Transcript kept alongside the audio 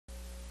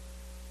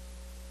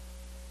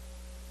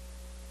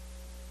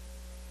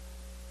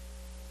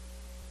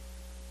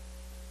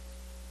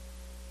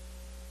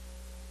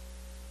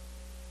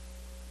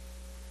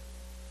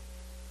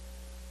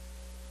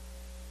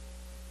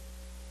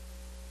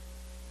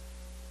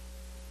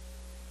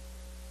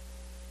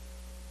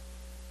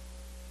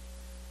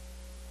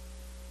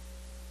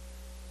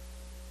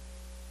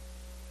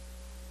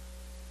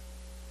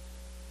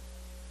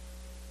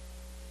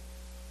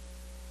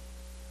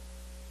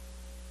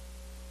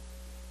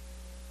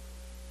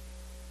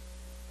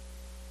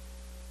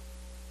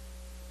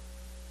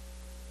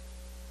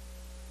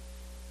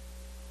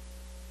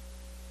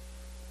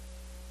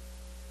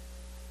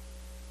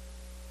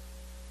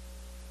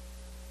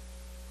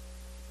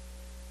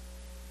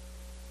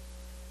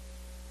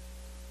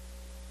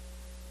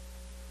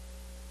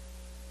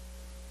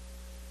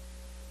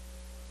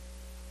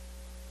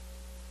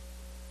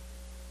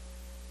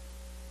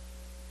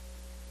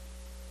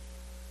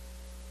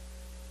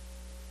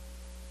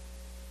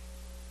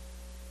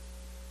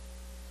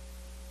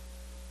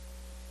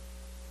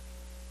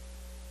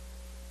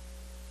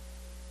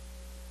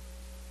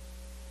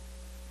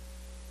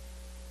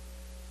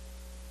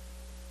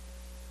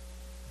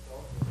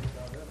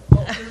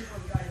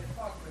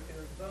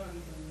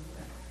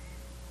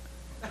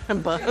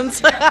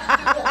Buns.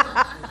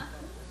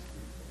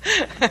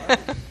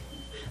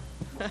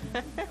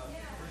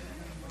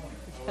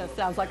 That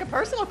sounds like a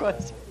personal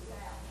question.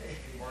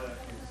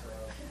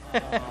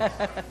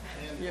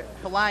 Your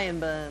Hawaiian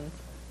buns.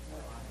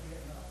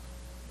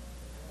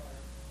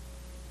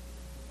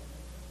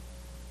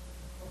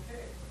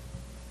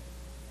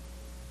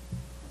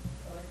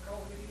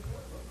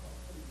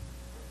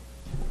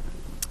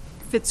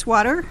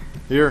 Fitzwater.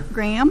 Here.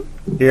 Graham.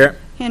 Here.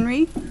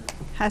 Henry.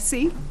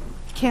 Hussey.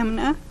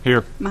 Kemna.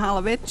 Here.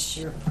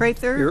 Mahalovich.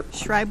 Prather. Here.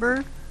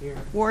 Schreiber.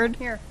 Ward.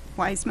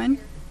 Wiseman.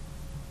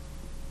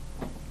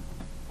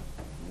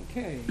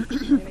 Okay.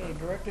 Any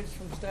directives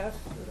from staff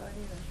that I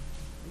need to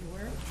be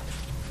aware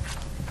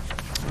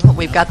of? Well,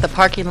 we've got the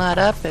parking lot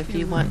up if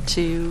you want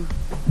to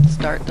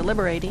start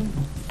deliberating.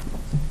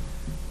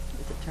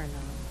 Is it turned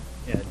on?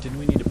 Yeah, didn't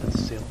we need to put the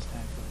sales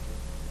tax?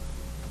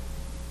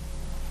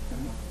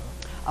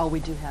 Oh,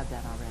 we do have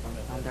that already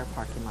on their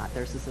parking lot.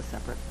 Theirs is a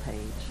separate page.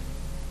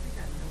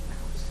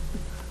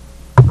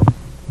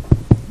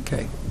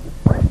 Okay.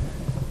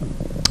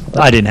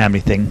 I didn't have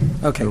anything.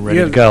 Okay. We're ready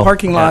You to have go. the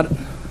parking lot Yeah.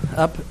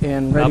 up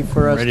and ready Up,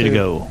 for us ready to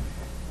go.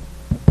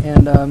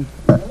 And the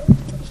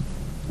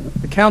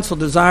council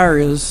desire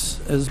has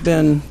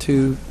been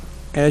to,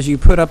 as you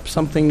put up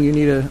something, you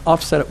need to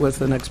offset it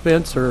with an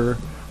expense or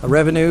a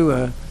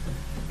revenue.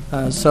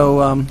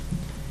 So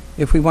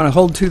if we want to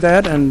hold to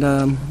that,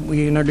 and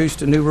we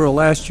introduced a new rule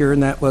last year,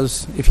 and that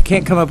was if you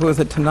can't come up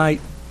with it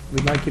tonight,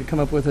 we'd like you to come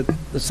up with it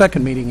the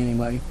second meeting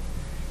anyway.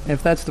 And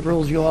if that's the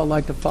rules you all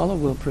like to follow,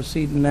 we'll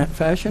proceed in that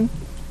fashion.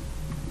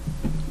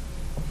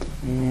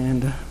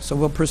 And so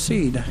we'll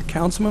proceed.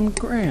 Councilman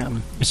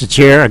Graham. Mr.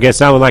 Chair, I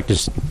guess I would like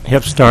to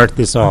help start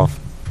this off.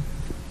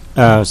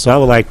 So I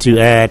would like to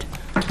add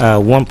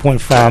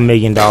 $1.5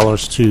 million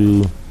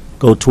to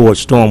go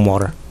towards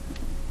stormwater.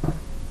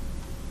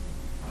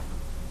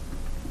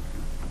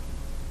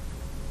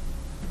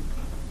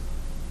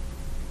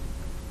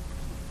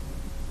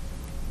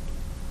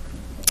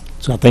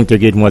 So I think they're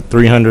getting, what,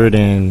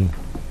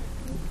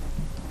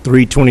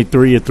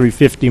 323 or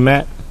 350,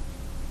 Matt?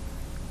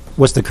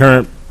 What's the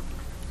current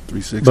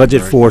 360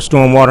 budget for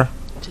stormwater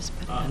Just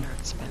put it under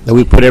expense. that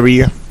we put every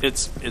year?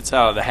 It's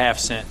out of the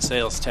half-cent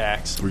sales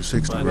tax.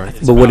 360, but right?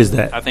 it's But what about- is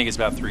that? I think it's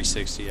about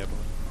 360, I believe.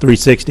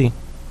 360.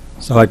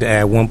 So I'd like to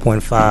add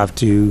 1.5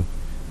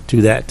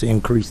 to that to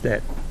increase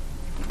that.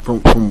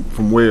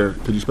 From where?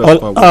 Could you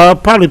specify? Where?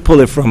 Probably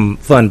pull it from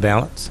fund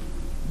balance.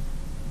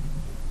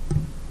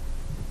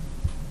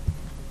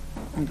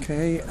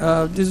 Okay.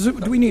 Do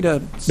we need a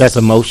That's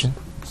a motion.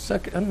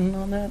 second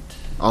on that?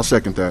 I'll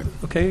second that.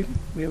 Okay.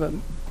 We have a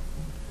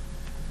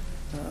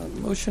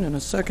motion and a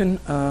second.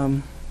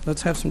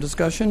 Let's have some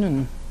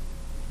discussion.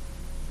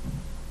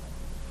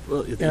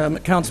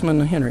 And Councilman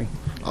Henry.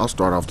 I'll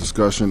start off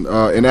discussion.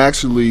 And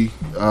actually,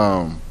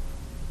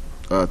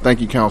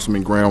 thank you,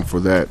 Councilman Graham, for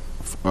that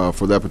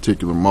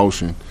particular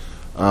motion.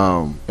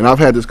 And I've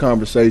had this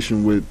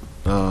conversation with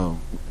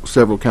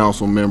several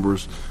council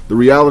members. The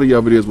reality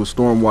of it is, with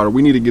stormwater,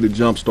 we need to get a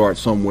jump start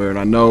somewhere. And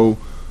I know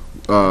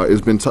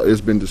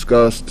it's been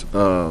discussed,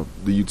 the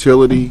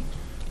utility,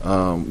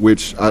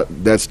 which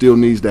that still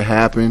needs to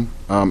happen.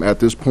 At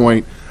this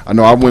point, I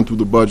know I went through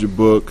the budget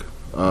book.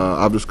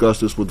 I've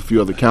discussed this with a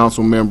few other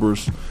council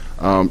members.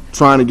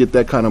 Trying to get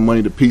that kind of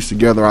money to piece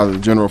together out of the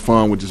general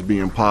fund would just be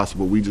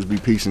impossible. We just be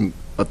piecing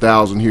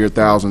 1,000 here,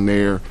 1,000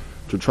 there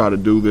to try to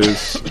do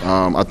this.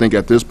 I think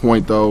at this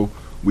point, though,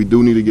 we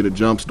do need to get a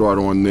jump start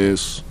on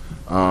this,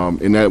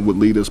 and that would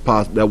lead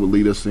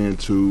us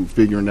into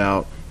figuring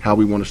out how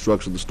we want to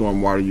structure the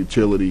stormwater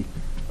utility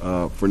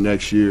for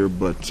next year.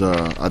 But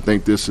I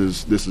think this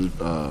is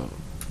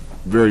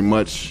very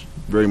much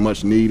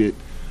needed,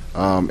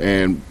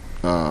 and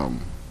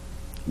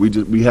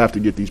we have to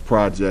get these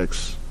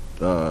projects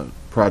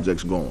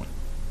going.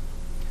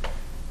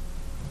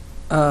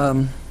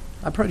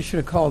 I probably should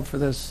have called for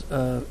this.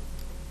 I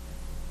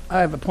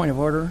have a point of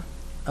order.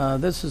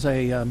 This is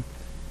a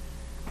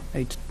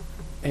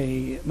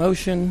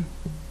motion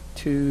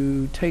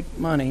to take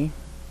money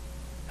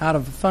out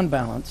of the fund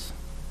balance,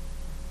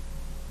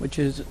 which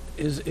is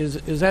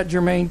that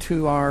germane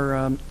to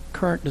our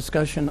current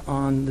discussion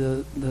on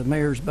the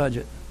mayor's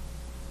budget?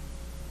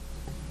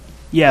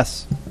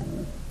 Yes.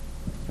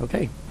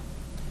 Okay.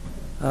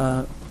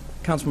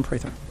 Councilman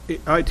Prather.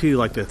 I, too,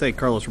 like to thank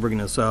Carlos for bringing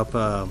this up.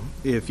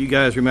 If you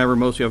guys remember,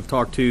 most of you have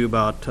talked to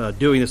about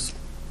doing this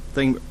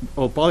thing,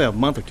 probably a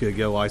month or two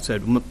ago, I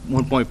said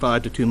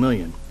 1.5 to 2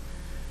 million.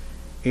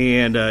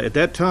 And at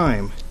that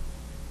time,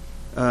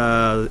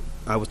 I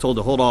was told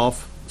to hold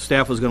off.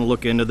 Staff was going to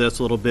look into this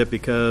a little bit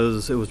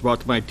because it was brought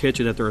to my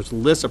attention that there's a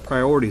list of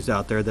priorities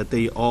out there that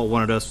they all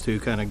wanted us to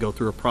kind of go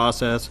through a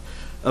process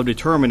of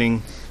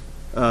determining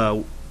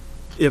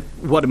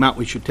what amount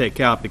we should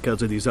take out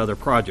because of these other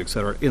projects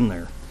that are in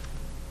there.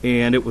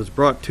 And it was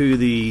brought to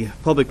the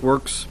Public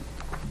Works,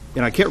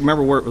 and I can't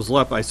remember where it was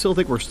left. I still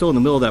think we're still in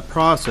the middle of that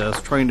process,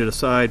 trying to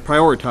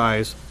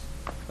prioritize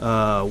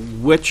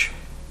which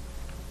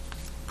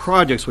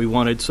projects we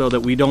wanted so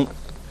that we don't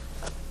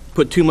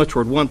put too much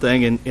toward one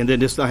thing and then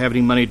just not have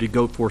any money to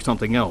go for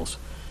something else.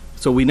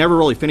 So we never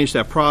really finished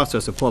that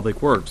process of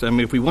Public Works. I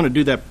mean, if we want to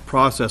do that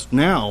process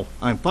now,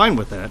 I'm fine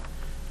with that.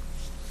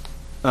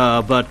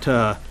 But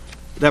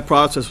that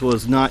process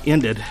was not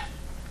ended,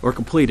 or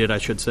completed, I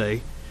should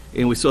say,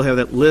 and we still have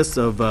that list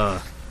of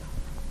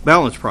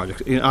balance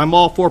projects. And I'm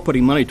all for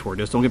putting money toward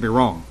this, don't get me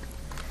wrong.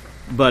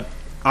 But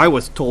I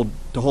was told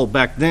to hold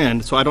back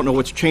then, so I don't know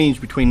what's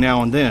changed between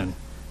now and then.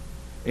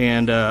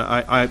 And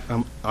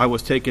I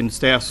was taking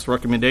staff's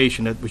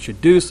recommendation that we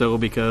should do so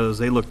because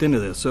they looked into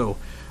this. So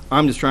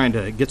I'm just trying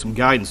to get some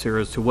guidance here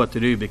as to what to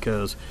do,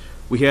 because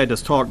we had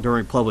this talk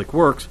during Public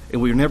Works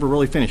and we never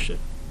really finished it.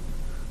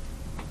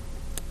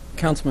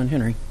 Councilman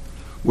Henry.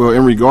 Well,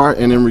 in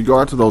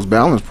regard to those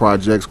balance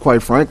projects,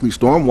 quite frankly,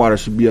 stormwater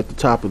should be at the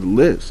top of the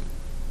list.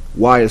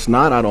 Why it's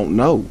not, I don't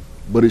know,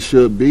 but it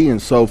should be.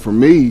 And so for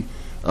me,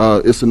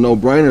 it's a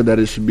no-brainer that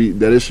it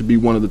should be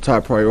one of the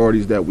top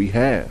priorities that we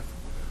have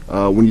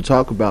when you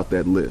talk about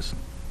that list.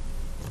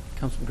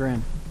 Councilman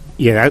Graham.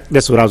 Yeah,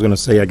 that's what I was going to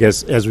say. I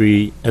guess as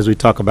we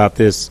talk about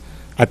this,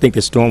 I think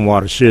the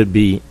stormwater should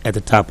be at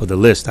the top of the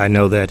list. I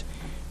know that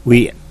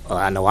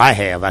I know I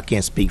have. I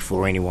can't speak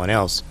for anyone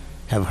else.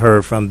 Have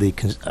heard from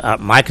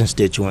my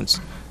constituents,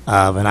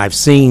 and I've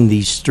seen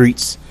these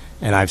streets,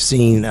 and I've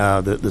seen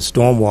the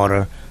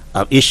stormwater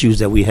issues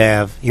that we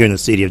have here in the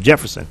city of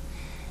Jefferson.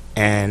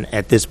 And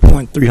at this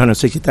point,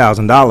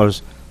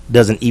 $360,000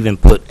 doesn't even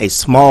put a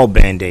small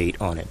Band-Aid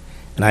on it.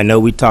 And I know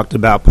we talked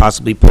about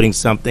possibly putting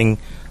something,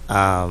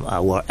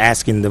 or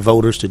asking the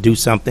voters to do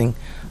something,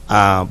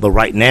 but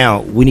right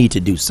now we need to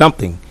do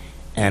something.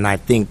 And I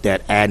think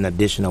that adding an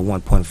additional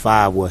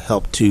 1.5 will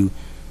help to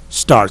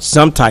start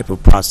some type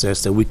of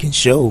process that we can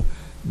show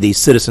the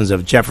citizens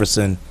of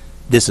Jefferson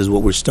this is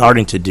what we're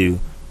starting to do,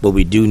 but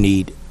we do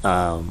need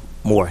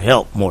more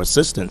help, more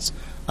assistance,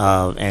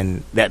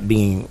 and that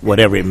being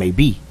whatever it may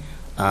be.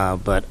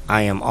 But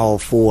I am all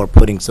for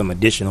putting some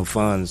additional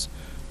funds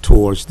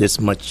towards this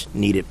much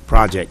needed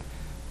project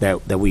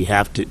that we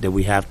have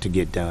to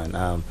get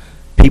done.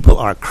 People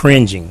are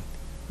cringing.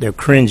 They're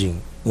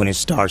cringing when it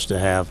starts to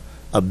have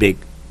a big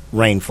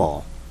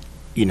rainfall,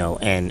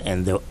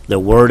 and they're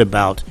worried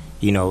about,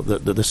 the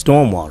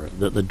stormwater,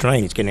 the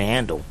drainage can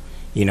handle,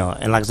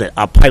 and like I said,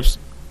 our pipes,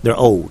 they're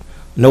old.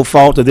 No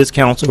fault of this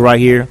council right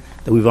here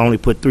that we've only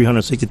put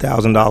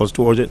 $360,000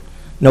 towards it.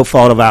 No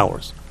fault of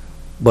ours.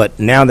 But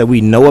now that we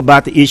know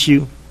about the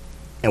issue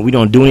and we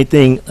don't do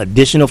anything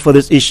additional for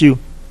this issue,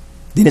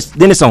 then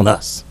it's on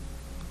us.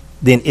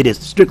 Then it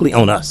is strictly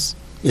on us.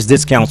 It's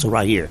this council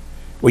right here,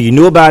 where you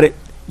knew about it,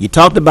 you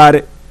talked about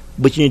it,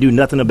 but you didn't do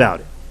nothing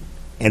about it.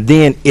 And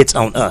then it's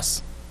on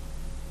us.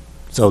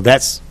 So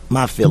that's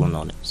my feeling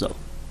on it. So,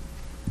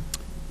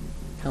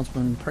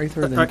 Councilman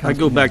Prather. Then I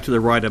go back to the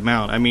right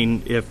amount. I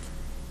mean, if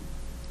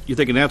you're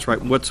thinking that's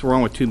right, what's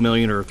wrong with $2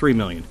 million or $3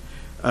 million?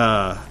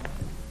 I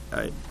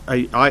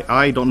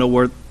don't know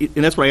where, and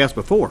that's what I asked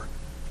before.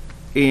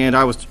 And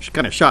I was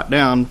kind of shot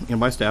down in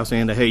my staff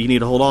saying that, hey, you need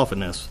to hold off on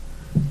this.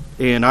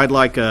 And I'd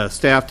like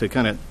staff to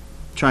kind of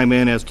chime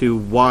in as to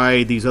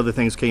why these other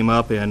things came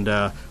up and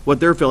what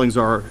their feelings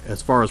are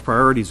as far as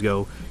priorities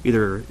go.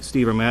 Either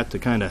Steve or Matt to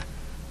kind of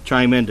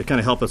chime in to kind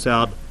of help us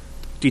out,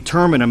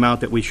 determine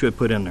amount that we should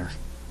put in there.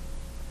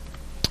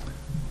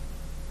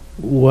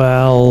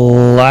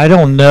 Well, I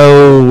don't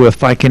know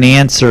if I can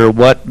answer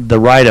what the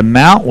right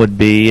amount would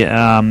be.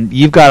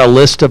 You've got a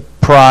list of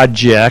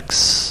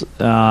projects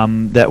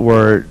that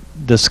were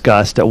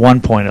discussed at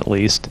one point at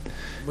least.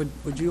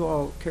 Would you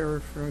all care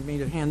for me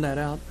to hand that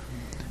out?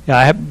 Yeah,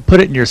 I have put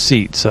it in your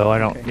seat, so I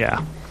don't. Okay.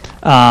 Yeah.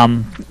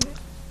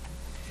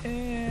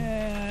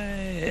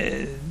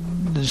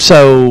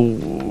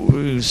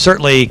 So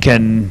certainly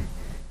can.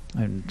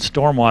 And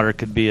stormwater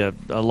could be a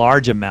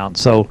large amount.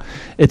 So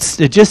it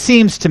just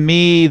seems to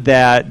me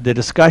that the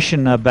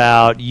discussion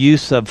about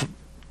use of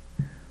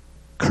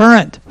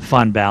current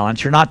fund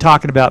balance, you're not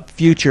talking about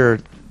future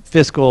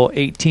fiscal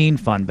 18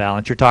 fund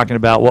balance, you're talking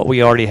about what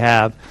we already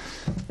have.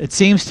 It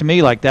seems to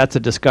me like that's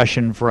a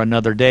discussion for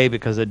another day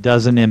because it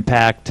doesn't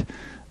impact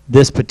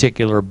this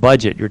particular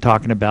budget. You're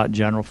talking about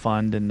general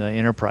fund and the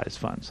enterprise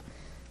funds.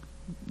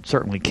 It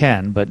certainly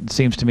can, but it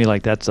seems to me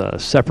like that's a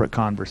separate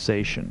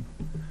conversation.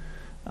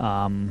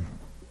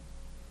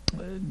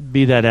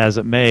 Be that as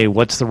it may,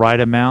 what's the right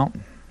amount?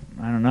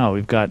 I don't know.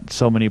 We've got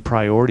so many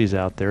priorities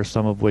out there,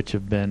 some of which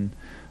have been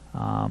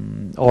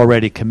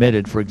already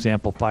committed, for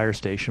example, fire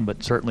station,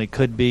 but certainly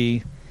could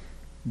be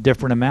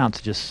different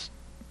amounts. Just,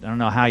 I don't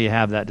know how you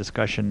have that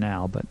discussion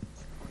now, but.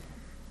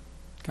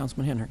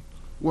 Councilman Henry.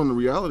 Well, the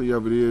reality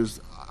of it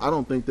is, I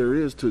don't think there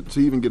is, to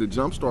even get a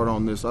jump start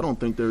on this, I don't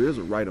think there is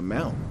a right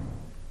amount.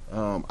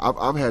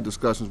 I've had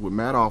discussions with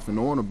Matt off and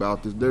on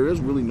about this. There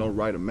is really no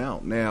right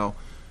amount. Now,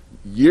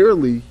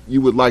 yearly, you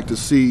would like to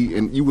see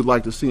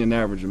an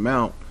average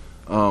amount,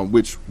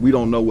 which we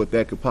don't know what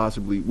that could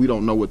possibly, we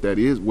don't know what that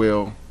is.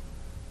 Well,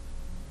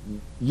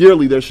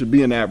 yearly there should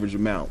be an average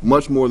amount,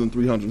 much more than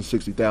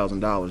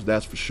 $360,000,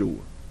 that's for sure.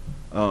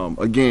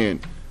 Again,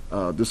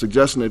 The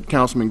suggestion that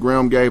Councilman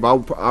Graham gave, I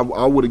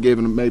would have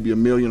given maybe a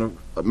million,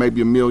 but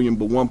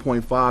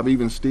 1.5,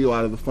 even still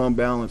out of the fund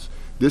balance.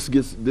 This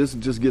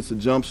just gets a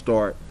jump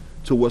start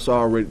to what's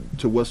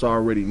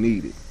already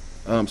needed.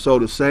 So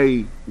to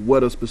say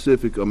what a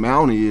specific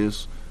amount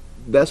is,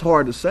 that's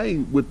hard to say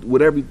with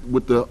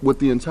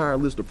the entire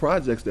list of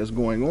projects that's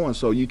going on.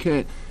 So you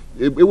can't.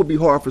 It would be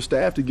hard for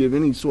staff to give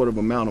any sort of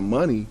amount of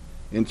money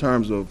in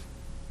terms of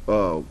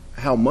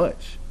how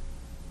much.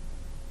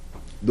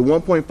 The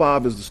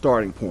 1.5 is the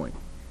starting point.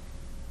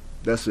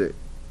 That's it.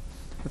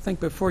 I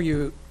think before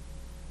you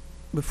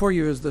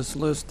is this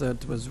list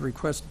that was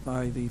requested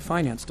by the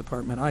finance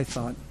department, I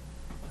thought,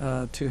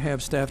 to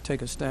have staff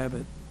take a stab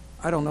at.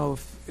 I don't know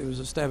if it was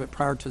a stab at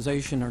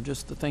prioritization or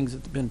just the things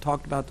that have been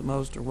talked about the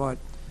most or what.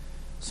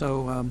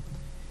 So,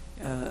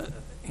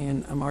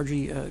 and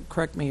Margie,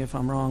 correct me if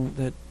I'm wrong,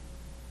 that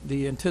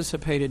the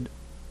anticipated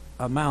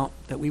amount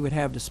that we would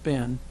have to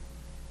spend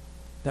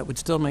that would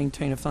still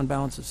maintain a fund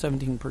balance of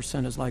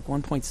 17% is like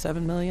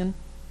 1.7 million?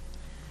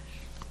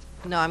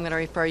 No, I'm going to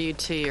refer you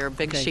to your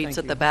big Okay, sheets thank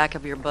at you. the back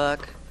of your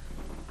book.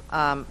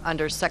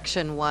 Under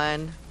Section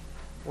 1,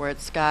 where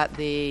it's got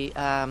the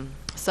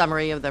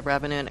summary of the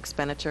revenue and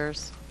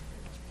expenditures.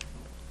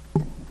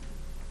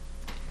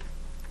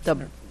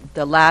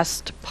 The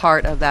last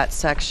part of that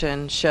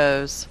section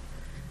shows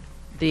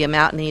the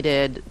amount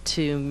needed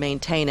to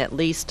maintain at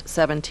least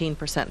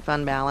 17%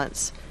 fund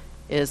balance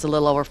is a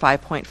little over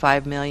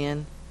 5.5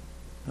 million.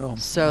 Oh,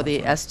 So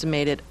the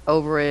estimated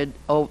overage,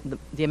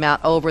 the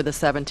amount over the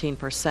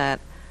 17%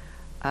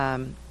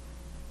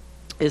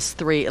 is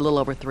a little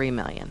over 3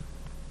 million.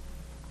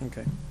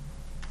 Okay.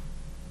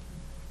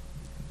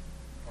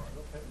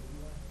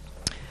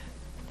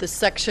 The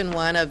Section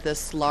 1 of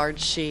this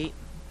large sheet.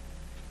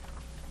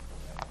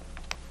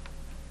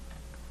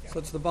 So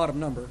it's the bottom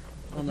number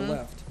on the Mhm.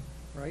 left,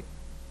 right?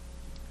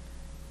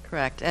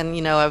 Correct. And,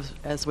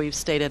 as we've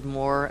stated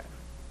more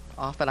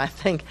often, I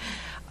think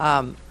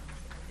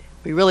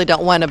we really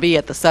don't want to be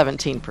at the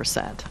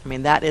 17%. I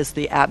mean, that is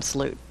the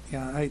absolute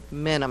Yeah,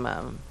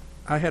 minimum.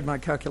 I had my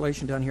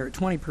calculation down here. At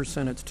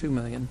 20%, it's 2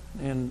 million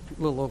and a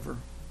little over.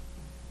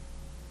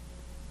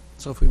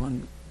 So if we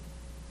want,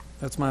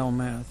 that's my own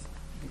math.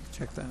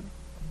 Check that.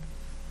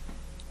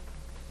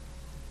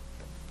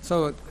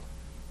 So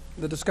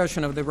the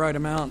discussion of the right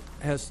amount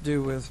has to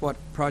do with what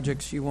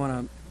projects you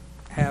want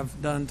to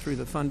have done through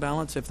the fund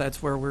balance, if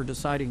that's where we're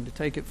deciding to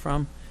take it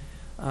from.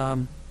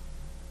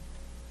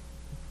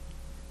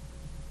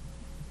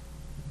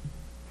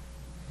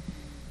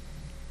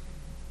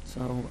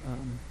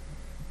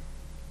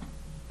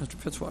 Mr.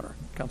 Fitzwater,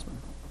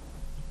 Councilman.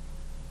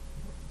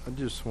 I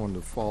just wanted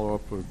to follow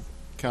up with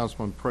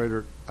Councilman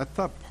Prater. I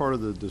thought part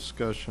of the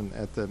discussion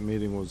at that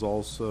meeting was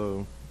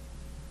also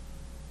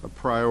a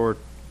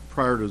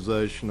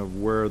prioritization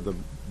of where the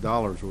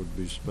dollars would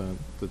be spent,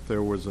 that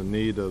there was a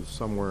need of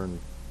somewhere in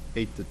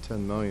 8 to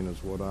 10 million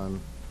is what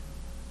I'm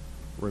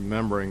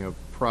remembering of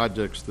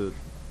projects that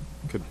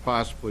could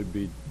possibly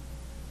be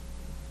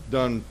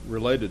done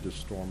related to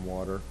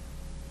stormwater.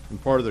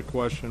 And part of the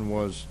question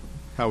was,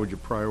 how would you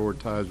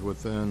prioritize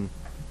within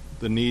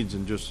the needs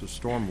in just the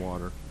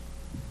stormwater?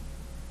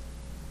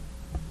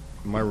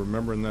 Am I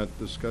remembering that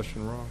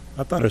discussion wrong?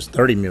 I thought it was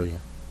 30 million.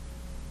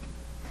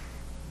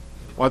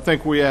 Well, I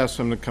think we asked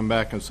them to come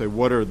back and say,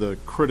 what are the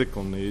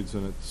critical needs?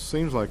 And it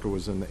seems like it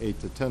was in the $8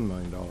 to $10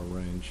 million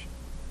range.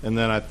 And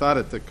then I thought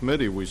at the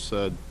committee we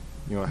said,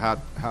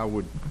 how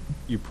would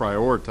you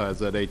prioritize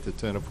that 8 to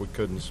 10 if we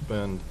couldn't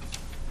spend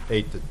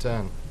 8 to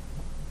 10?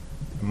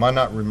 Am I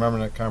not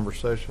remembering that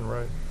conversation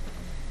right?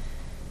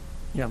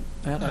 Yeah.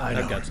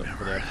 I've got something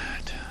for that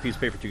piece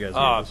of paper that you guys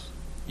gave us.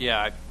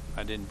 Yeah,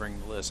 I didn't bring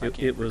the list. I It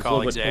can't was a recall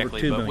little bit over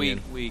exactly, 2 but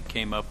million. we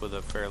came up with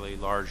a fairly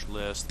large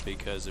list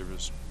because it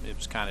was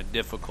kind of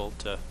difficult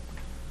to,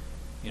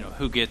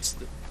 who gets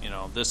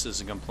this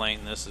is a complaint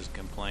and this is a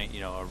complaint,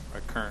 a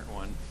current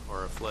one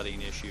or a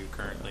flooding issue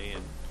currently,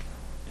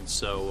 and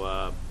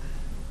so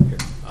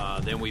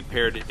then we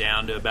pared it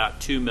down to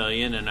about 2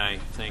 million, and I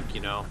think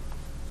I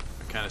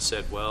kind of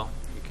said, well,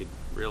 you could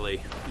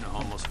really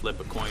almost flip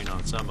a coin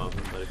on some of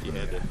them, but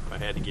if I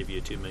had to give you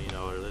a $2 million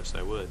list,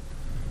 I would.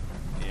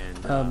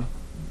 And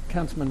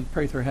Councilman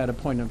Prather had a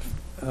point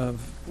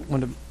of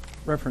wanted to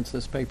reference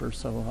this paper,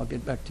 so I'll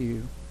get back to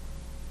you.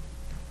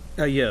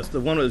 Yes,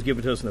 the one that was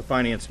given to us in the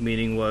finance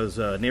meeting was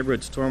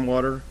neighborhood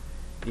stormwater,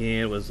 and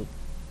it was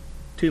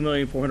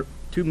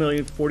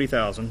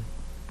 $2,040,000.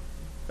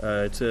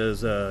 It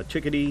says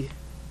Chickadee,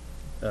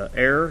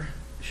 Air,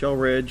 Shell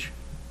Ridge,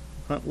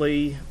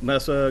 Huntley,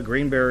 Mesa,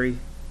 Greenberry,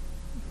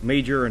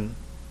 Major, and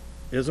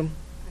Isom.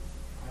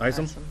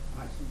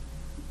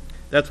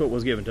 That's what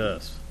was given to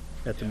us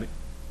at the.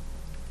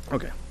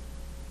 Okay.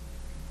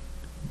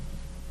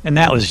 And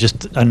that was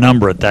just a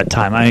number at that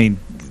time. I mean,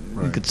 you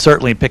Right. could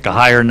certainly pick a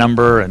higher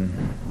number,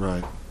 and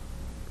Right.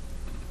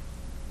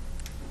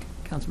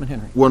 Councilman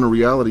Henry. Well, the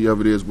reality of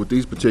it is, with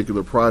these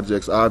particular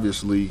projects,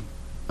 obviously,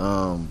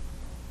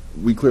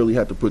 we clearly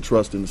have to put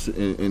trust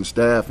in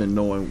staff in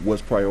knowing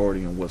what's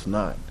priority and what's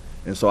not.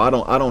 And so I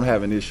don't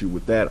have an issue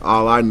with that.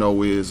 All I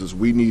know is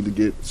we need to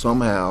get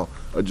somehow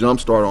a jump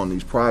start on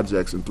these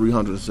projects, and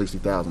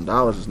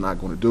 $360,000 is not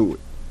going to do it.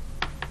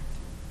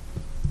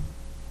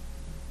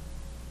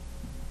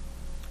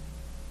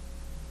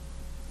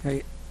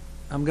 Okay,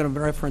 I'm going to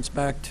reference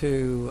back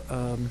to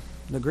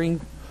the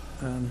green,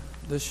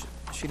 this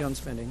sheet on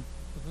spending.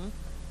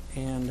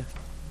 And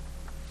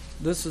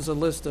this is a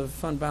list of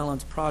fund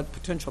balance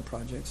potential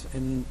projects,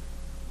 and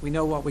we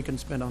know what we can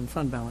spend on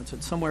fund balance.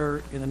 It's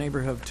somewhere in the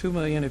neighborhood of $2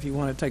 million if you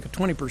want to take a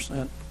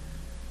 20%,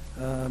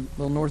 a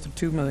little north of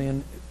 $2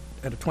 million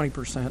at a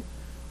 20%,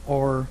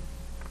 or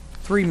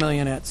 $3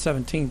 million at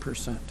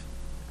 17%,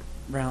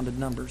 rounded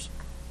numbers.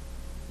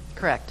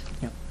 Correct.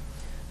 Yeah.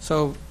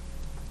 So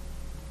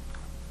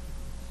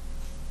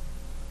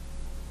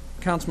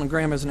Councilman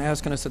Graham isn't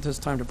asking us at this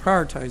time to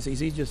prioritize these.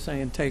 He's just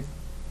saying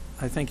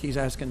I think he's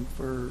asking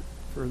for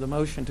the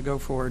motion to go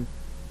forward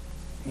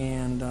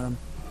and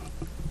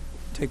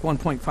take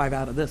 1.5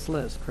 out of this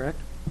list, correct?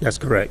 That's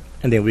correct.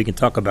 And then we can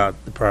talk about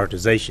the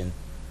prioritization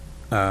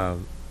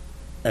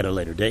at a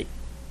later date.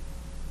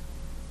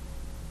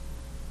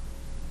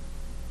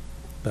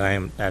 But I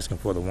am asking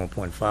for the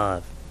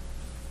 1.5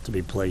 to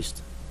be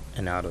placed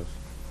and out of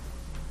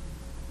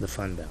the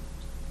fund balance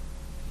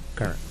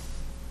current.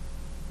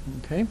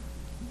 Okay.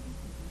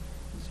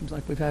 Seems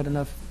like we've had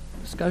enough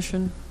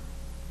discussion.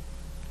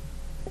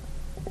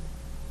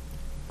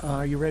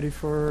 Are you ready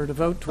for the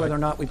vote, whether or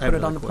not we I have put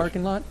it on another the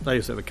parking lot? I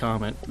just have a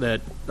comment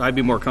that I'd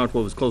be more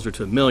comfortable if it was closer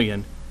to $1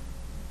 million,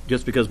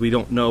 just because we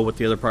don't know what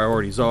the other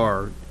priorities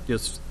are.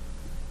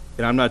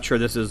 And I'm not sure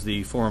this is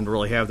the forum to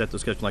really have that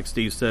discussion. Like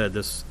Steve said,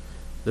 this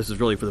is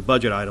really for the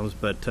budget items,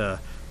 but to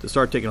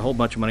start taking a whole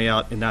bunch of money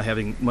out and not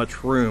having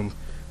much room,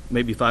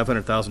 maybe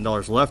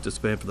 $500,000 left to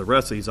spend for the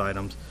rest of these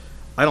items,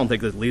 I don't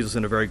think that leaves us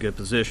in a very good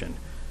position.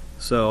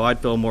 So I'd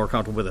feel more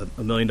comfortable with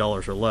 $1 million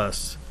or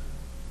less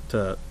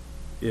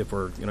if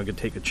we're going to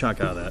take a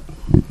chunk out of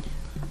that.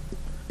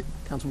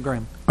 Councilman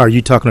Graham. Are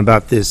you talking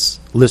about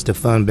this list of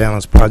fund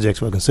balance projects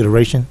for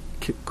consideration?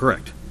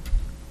 Correct.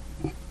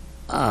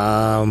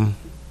 The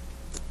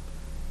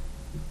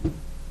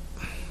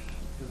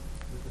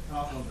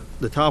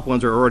top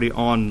ones are already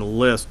on the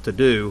list to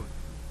do.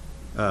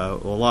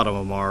 Well, a lot of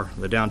them are.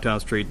 The Downtown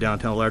Street,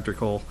 Downtown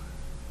Electrical,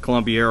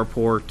 Columbia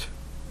Airport.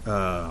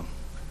 Not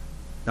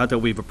that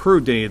we've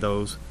approved any of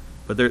those,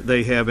 but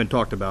they have been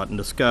talked about and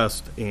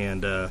discussed.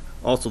 And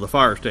also the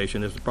fire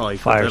station is probably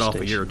put that off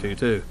a year or two,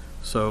 too.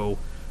 So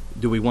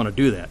do we want to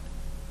do that?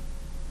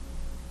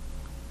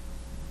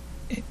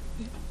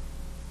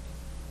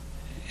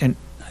 And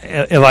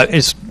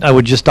I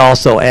would just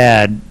also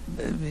add,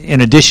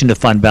 in addition to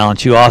fund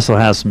balance, you also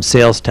have some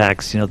sales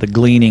tax, the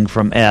gleaning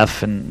from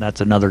F, and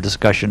that's another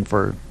discussion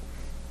for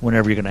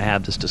whenever you're going to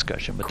have this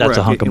discussion. But that's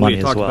a hunk of money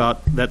as well. We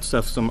talked about that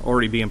stuff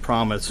already being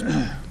promised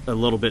a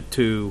little bit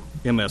to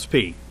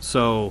MSP.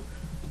 So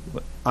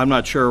I'm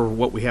not sure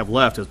what we have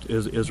left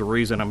is a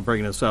reason I'm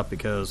bringing this up,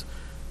 because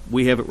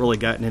we haven't really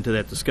gotten into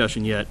that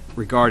discussion yet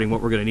regarding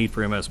what we're going to need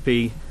for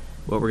MSP,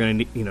 what we're going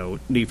to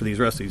need for these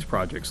rest of these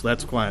projects. So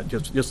that's why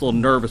just a little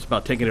nervous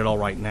about taking it all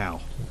right now.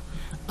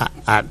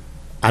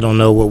 I don't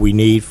know what we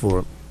need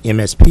for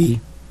MSP.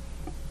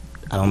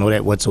 I don't know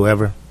that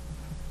whatsoever.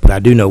 But I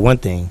do know one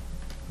thing.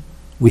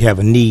 We have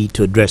a need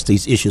to address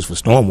these issues for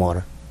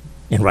stormwater,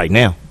 and right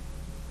now.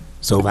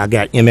 So if I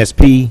got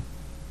MSP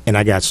and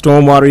I got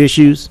stormwater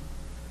issues,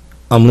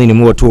 I'm leaning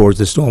more towards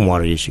the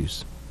stormwater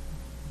issues.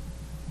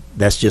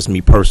 That's just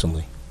me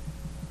personally.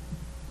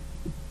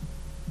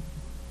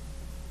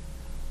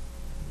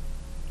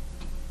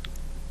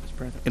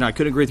 And I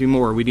couldn't agree with you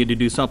more. We need to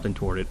do something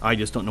toward it. I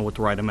just don't know what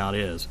the right amount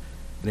is.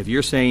 And if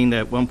you're saying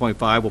that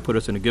 1.5 will put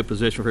us in a good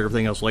position for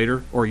everything else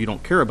later, or you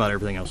don't care about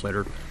everything else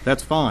later,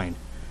 that's fine.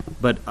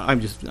 But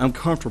I'm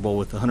comfortable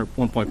with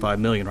 1.5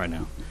 million right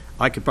now.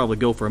 I could probably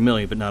go for $1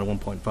 million, but not a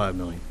 1.5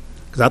 million.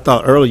 Because I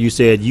thought earlier you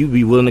said you'd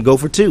be willing to go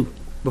for 2.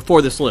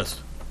 Before this list.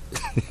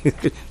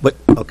 But,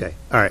 okay,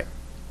 all right.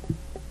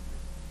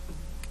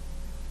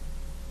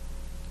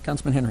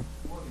 Councilman Henry.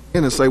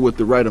 And to say what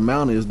the right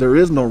amount is, there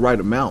is no right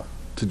amount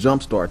to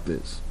jumpstart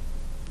this.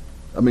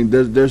 I mean,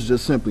 there's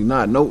just simply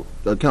not. No,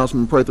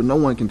 Councilman Prather, no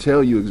one can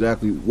tell you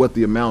exactly what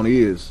the amount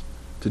is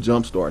to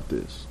jumpstart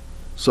this.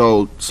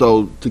 So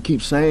to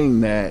keep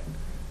saying that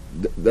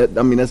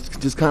I mean, that's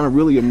just kind of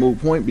really a moot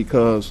point,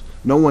 because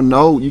no one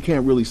knows. You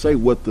can't really say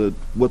what the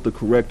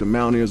correct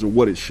amount is or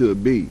what it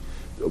should be.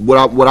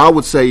 What I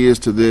would say is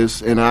to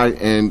this,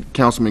 and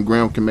Councilman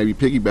Graham can maybe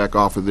piggyback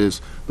off of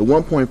this. The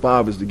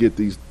 1.5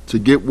 is to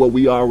get what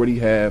we already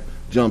have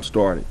jump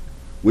started,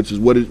 which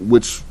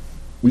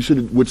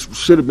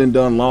should have been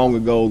done long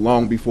ago,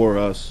 long before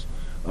us,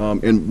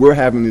 and we're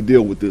having to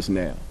deal with this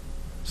now.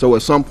 So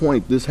at some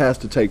point, this has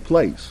to take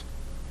place,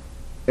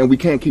 and we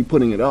can't keep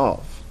putting it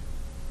off.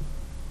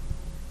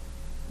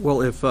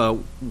 Well, if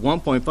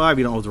 1.5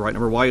 you don't know is the right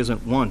number, why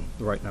isn't 1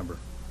 the right number?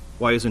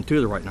 Why isn't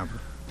 2 the right number?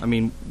 I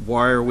mean,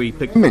 why are we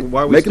sticking to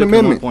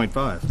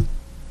 1.5?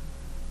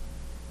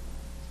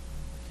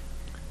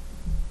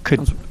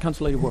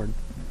 Council Lady Ward.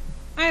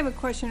 I have a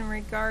question in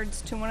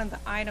regards to one of the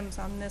items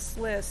on this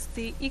list,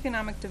 the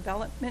economic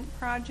development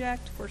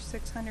project for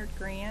 600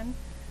 grand.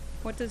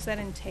 What does that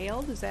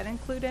entail? Does that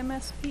include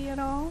MSP at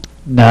all?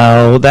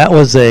 No, that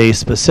was a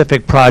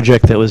specific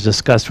project that was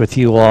discussed with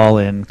you all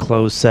in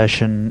closed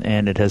session,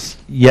 and it has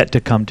yet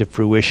to come to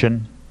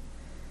fruition.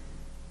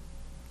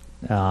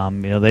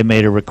 They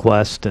made a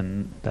request,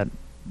 and that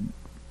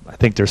I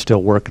think they're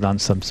still working on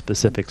some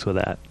specifics with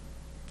that.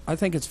 I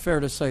think it's fair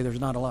to say there's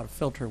not a lot of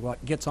filter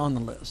what gets on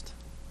the list.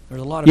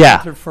 There's a lot of Yeah.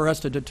 filter for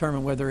us to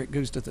determine whether it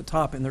goes to the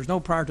top, and there's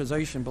no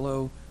prioritization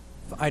below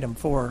item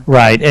 4.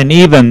 Right, and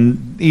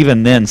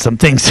even then, some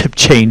things have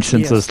changed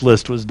since Yes. this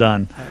list was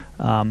done.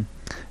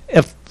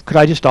 Could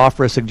I just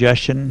offer a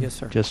suggestion? Yes,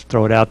 sir. Just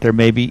throw it out there,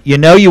 maybe.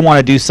 You want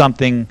to do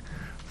something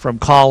from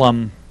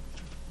column,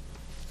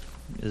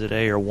 is it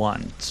A or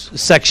 1?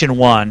 Section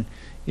 1.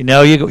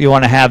 You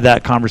want to have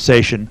that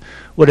conversation.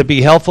 Would it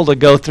be helpful to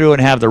go through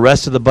and have the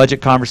rest of the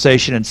budget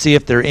conversation and see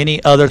if there are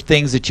any other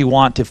things that you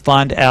want to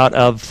fund out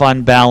of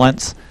fund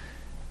balance?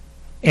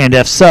 And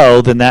if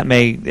so, then that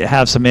may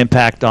have some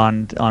impact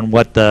on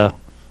what the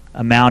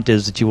amount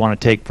is that you want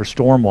to take for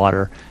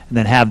stormwater, and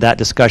then have that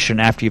discussion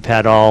after you've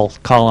had all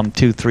column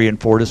 2, 3,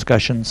 and 4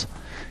 discussions.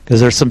 Because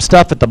there's some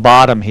stuff at the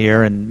bottom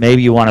here, and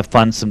maybe you want to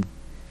fund some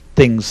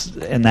things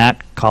in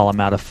that column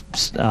out of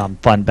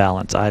fund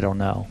balance. I don't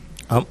know.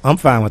 I'm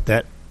fine with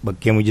that, but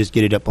can we just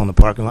get it up on the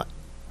parking lot?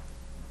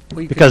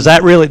 Because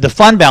that really, the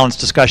fund balance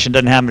discussion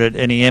doesn't have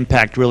any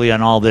impact really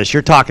on all this.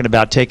 You're talking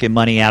about taking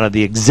money out of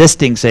the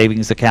existing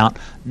savings account,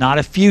 not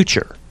a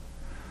future.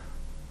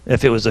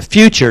 If it was a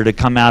future to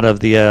come out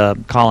of the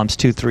columns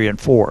 2, 3, and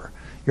 4,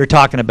 you're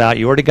talking about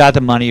you already got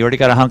the money, you already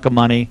got a hunk of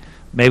money.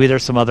 Maybe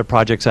there's some other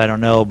projects I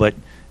don't know, but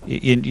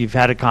you've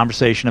had a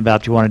conversation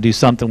about you want to do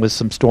something with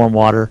some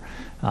stormwater.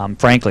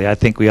 Frankly, I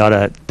think we ought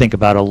to think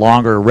about a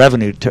longer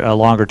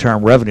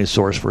term revenue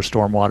source for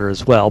stormwater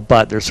as well.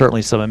 But there's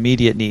certainly some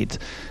immediate needs.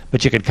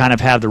 But you could kind of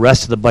have the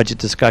rest of the budget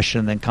discussion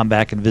and then come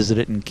back and visit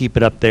it and keep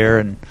it up there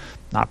and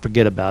not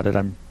forget about it.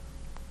 I'm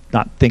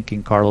not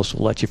thinking Carlos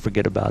will let you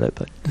forget about it,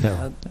 but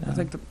No. I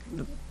think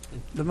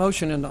the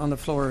motion on the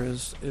floor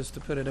is to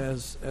put it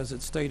as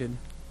it's stated.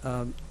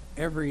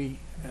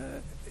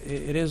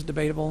 It is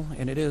debatable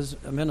and it is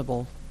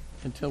amendable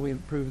until we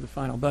approve the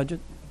final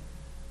budget.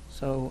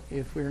 So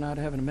if we're not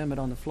having an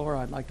amendment on the floor,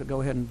 I'd like to go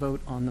ahead and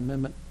vote on the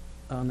amendment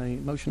on the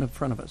motion in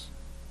front of us.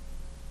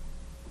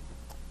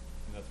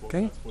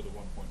 Okay? That's for the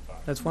 1.5.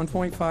 That's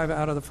 1.5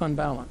 out of the fund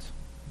balance.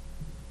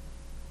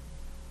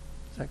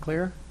 Is that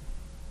clear?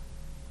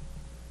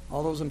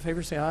 All those in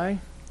favor say aye.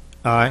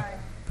 Aye.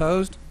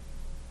 Opposed?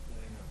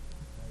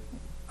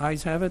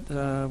 Ayes have it.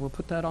 We'll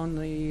put that on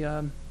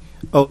the.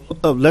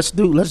 Let's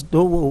do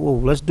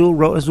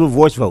a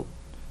voice vote.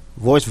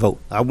 Voice vote.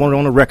 I want it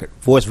on the record.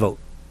 Voice vote.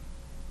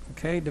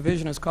 Okay,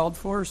 division is called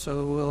for,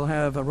 so we'll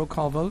have a roll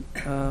call vote.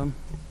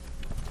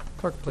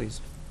 Clerk,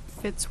 please.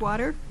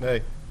 Fitzwater,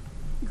 Nay.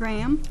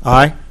 Graham,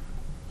 Aye.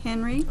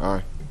 Henry,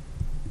 Aye.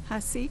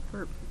 Hussey,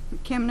 or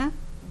Kimna,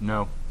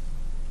 No.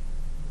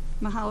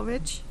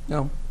 Mahalovich,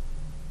 No.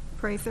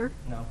 Prather,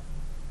 No.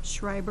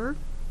 Schreiber,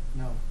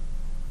 No.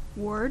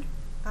 Ward,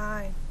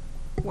 Aye.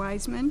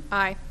 Wiseman,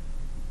 Aye.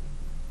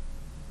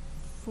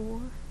 4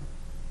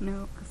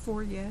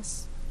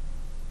 yes,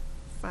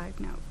 5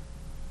 no.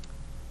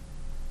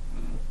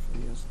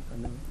 Yes,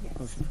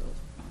 motion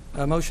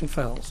fails. Motion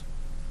fails.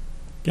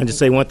 Can I just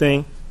say one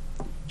thing?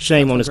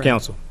 Shame on this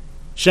council.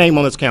 Shame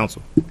on this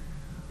council.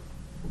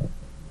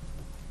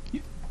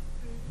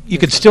 you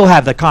could still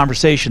have the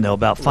conversation though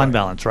about fund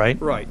balance, right?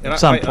 Right, and At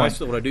some I point.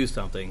 still want to do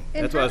something.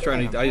 And That's what I was how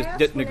trying can to, I I just ask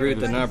didn't when agree with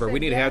the everybody number. We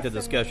said need to have the yes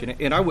and discussion,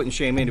 and I wouldn't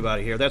shame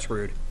anybody here. That's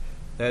rude.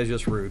 That is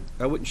just rude.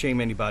 I wouldn't shame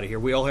anybody here.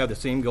 We all have the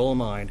same goal in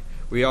mind.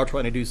 We are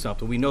trying to do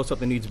something. We know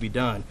something needs to be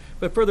done,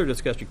 but further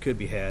discussion could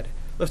be had.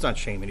 Let's not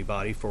shame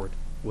anybody for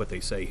what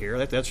they say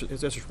here. That's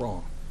just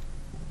wrong.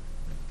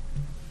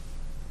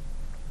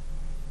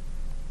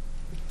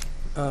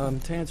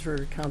 To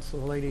answer Council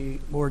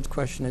Lady Ward's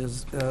question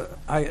is, the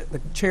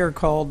chair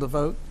called the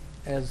vote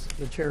as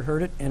the chair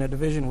heard it, and a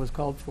division was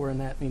called for, and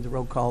that means a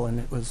roll call, and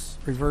it was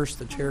reversed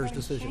the chair's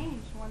Something decision.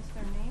 changed once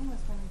their name was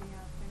going to be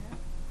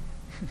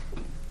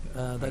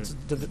out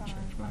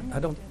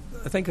there.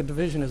 I think a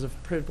division is a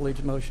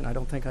privileged motion. I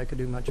don't think I could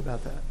do much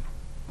about that.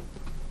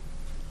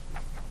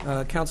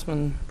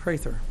 Councilman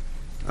Prather.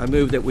 I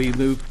move that we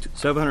move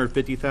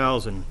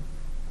 $750,000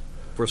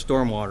 for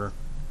stormwater,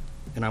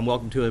 and I'm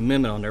welcome to an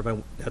amendment on there, but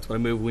that's what I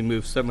move. We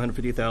move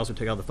 $750,000,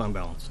 take out the fund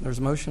balance. There's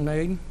a motion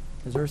made.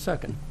 Is there a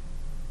second?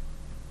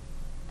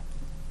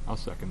 I'll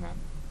second that.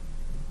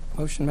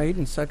 Motion made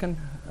and second.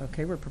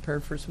 Okay, we're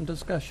prepared for some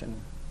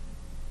discussion.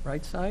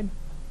 Right side?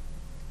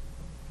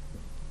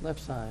 Left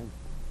side?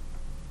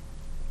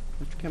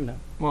 Mr. Kimna.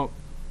 Well,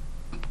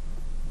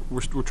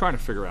 we're trying to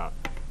figure out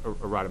a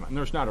right amount. And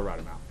there's not a right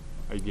amount.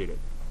 I get it.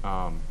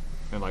 And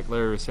like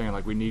Larry was saying,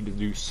 like we need to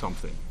do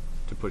something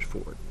to push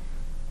forward.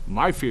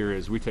 My fear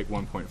is we take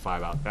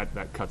 1.5 out.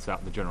 That cuts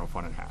out the general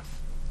fund in half.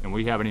 And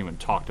we haven't even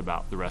talked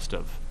about the rest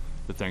of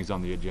the things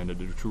on the agenda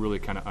to really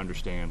kind of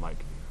understand like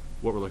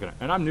what we're looking at.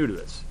 And I'm new to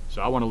this,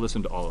 so I want to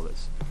listen to all of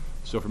this.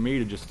 So for me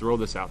to just throw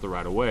this out the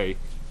right away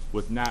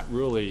with not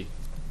really,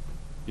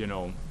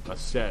 a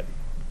set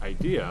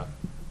idea,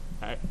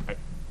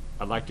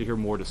 I'd like to hear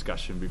more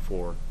discussion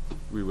before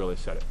we really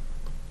set it.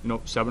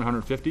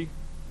 750,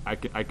 I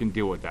can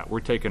deal with that. We're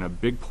taking a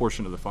big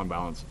portion of the fund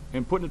balance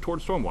and putting it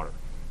towards stormwater.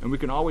 And we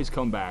can always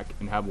come back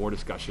and have more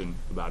discussion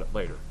about it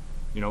later.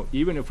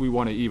 Even if we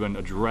want to even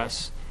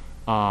address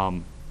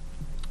the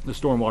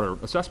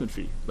stormwater assessment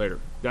fee later,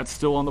 that's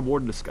still on the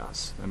board to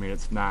discuss. I mean,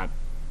 it's not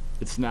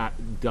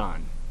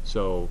done.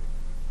 So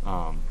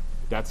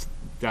that's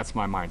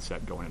my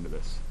mindset going into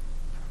this.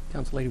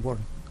 Council Lady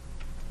Warden.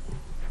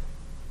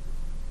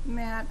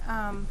 Matt,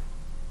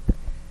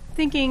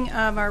 thinking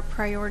of our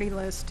priority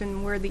list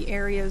and where the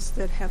areas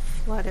that have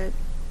flooded,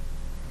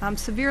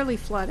 severely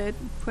flooded,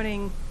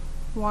 putting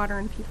water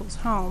in people's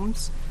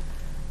homes,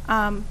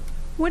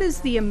 what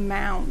is the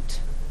amount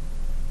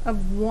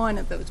of one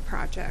of those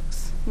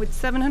projects? Would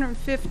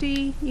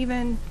 750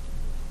 even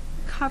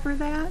cover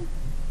that?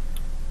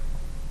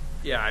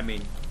 Yeah, I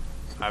mean,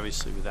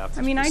 obviously without the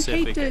I mean, I'd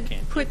specific, hate I to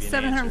can't put give you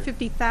an answer.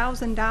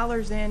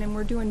 $750,000 in and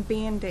we're doing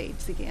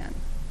Band-Aids again.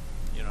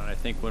 And I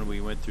think when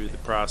we went through the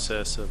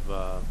process of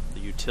the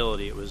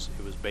utility, it was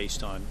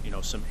based on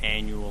some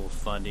annual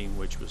funding,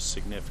 which was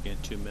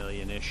significant, $2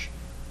 million-ish,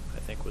 I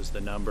think was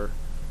the number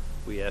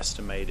we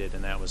estimated,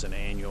 and that was an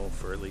annual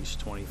for at least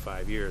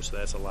 25 years. So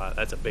that's a lot.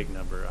 That's a big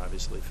number,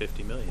 obviously,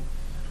 $50 million.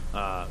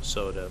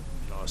 So to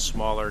a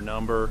smaller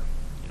number,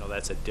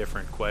 that's a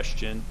different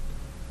question.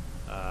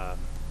 There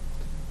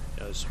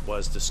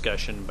was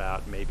discussion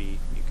about maybe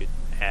you could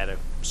add a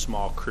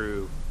small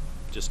crew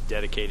just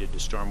dedicated to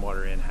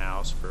stormwater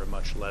in-house for a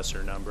much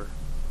lesser number,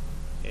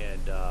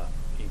 and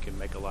you can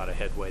make a lot of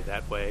headway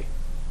that way.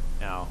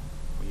 Now,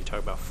 when you talk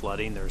about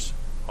flooding, there's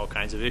all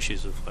kinds of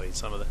issues with flooding.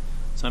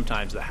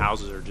 Sometimes the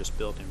houses are just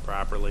built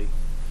improperly,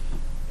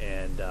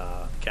 and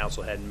the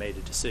council hadn't made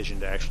a decision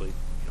to actually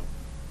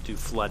do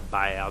flood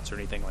buyouts or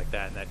anything like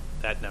that, and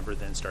that number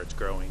then starts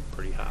growing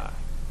pretty high.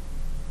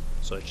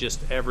 So it's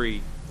just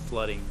every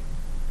flooding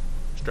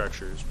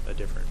structure is a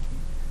different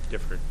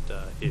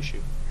issue.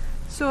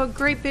 So a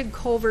great big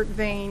culvert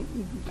drain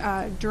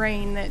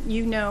that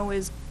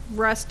is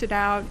rusted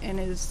out and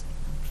is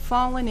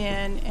fallen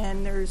in,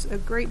 and there's a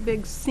great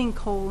big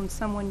sinkhole in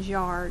someone's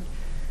yard.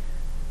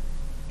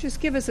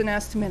 Just give us an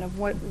estimate of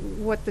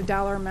what the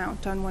dollar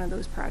amount on one of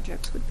those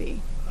projects would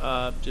be.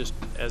 Just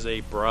as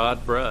a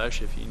broad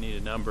brush, if you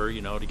need a number,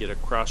 to get a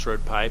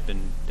crossroad pipe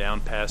and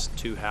down past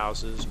two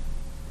houses,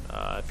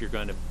 if you're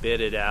going to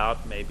bid it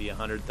out, maybe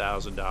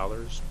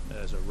 $100,000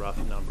 as a rough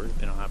number,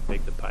 depending on how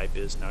big the pipe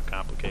is and how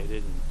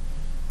complicated. And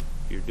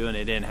if you're doing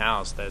it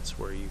in-house, that's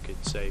where you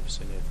could save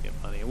significant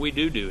money. And we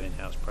do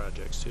in-house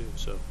projects too.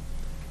 So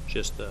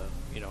just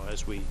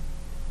as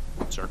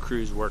our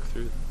crews work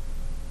through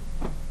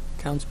them.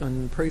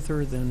 Councilman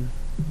Prather, then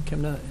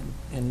Kimna,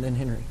 and then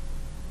Henry.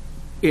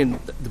 And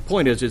the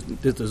point is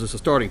this is a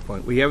starting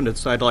point. We haven't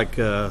decided, like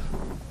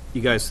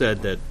you guys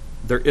said, that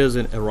there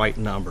isn't a right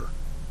number.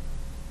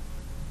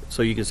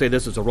 So you can say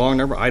this is a wrong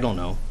number. I don't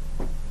know.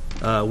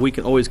 We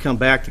can always come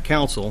back to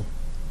council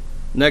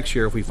next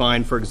year if we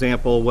find, for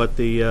example, what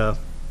the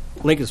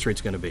Lincoln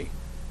Street's going to be.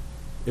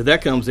 If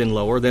that comes in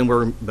lower, then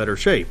we're in better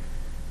shape.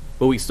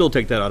 But we still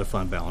take that out of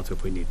fund balance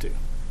if we need to.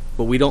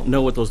 But we don't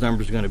know what those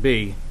numbers are going to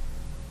be,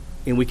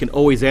 and we can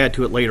always add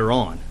to it later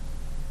on.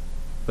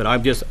 But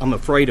I'm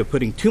afraid of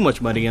putting too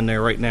much money in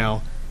there right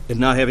now and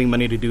not having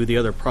money to do the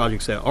other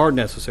projects that are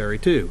necessary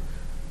too.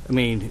 I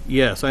mean,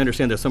 yes, I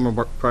understand that some of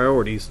our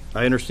priorities,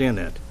 I understand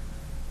that.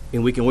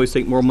 And we can always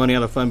take more money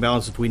out of fund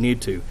balance if we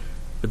need to.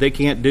 But they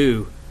can't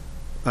do,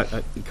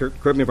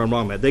 correct me if I'm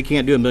wrong, Matt, they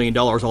can't do $1 million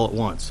all at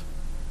once.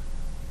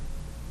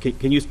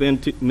 Can you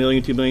spend $2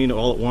 million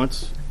all at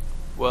once?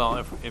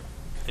 Well,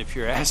 if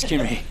you're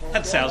asking me,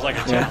 That sounds like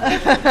a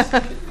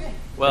challenge.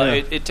 well,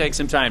 Yeah. it takes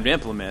some time to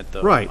implement,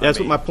 though. Right, that's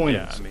I mean, what my point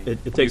yeah, is. I mean,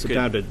 It takes you some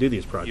time to do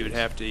these projects. You would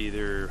have to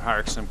either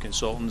hire some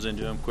consultants and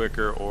do them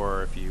quicker,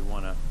 or if you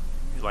want to,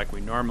 like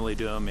we normally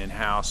do them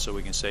in-house so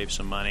we can save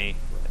some money,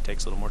 it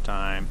takes a little more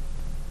time.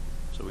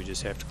 So we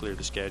just have to clear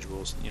the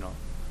schedules.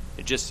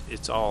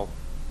 It's all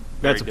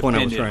very That's the point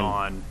I was dependent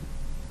on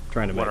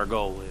trying to what make. our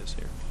goal is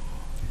here.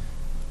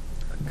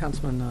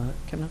 Councilman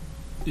Kimna?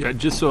 Yeah,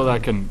 just so that I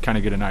can kind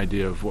of get an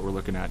idea of what we're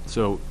looking at.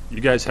 So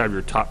you guys have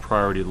your top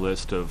priority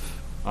list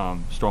of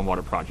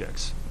stormwater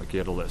projects. Like you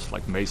had a list,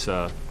 like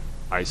Mesa,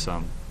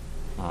 Isom,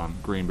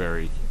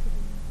 Greenberry,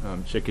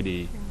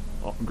 Chickadee,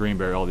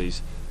 Greenberry, all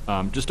these.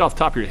 Just off the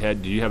top of your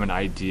head, do you have an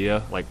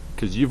idea, like,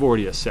 because you've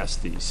already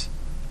assessed these,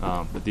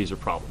 that these are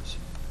problems.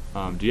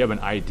 Do you have an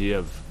idea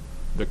of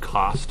the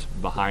cost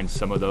behind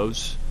some of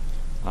those?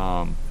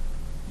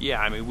 Yeah,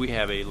 I mean, we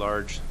have a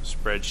large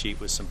spreadsheet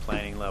with some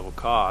planning level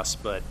costs,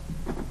 but,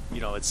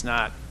 it's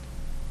not,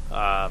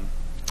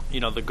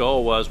 the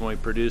goal was when we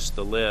produced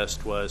the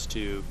list was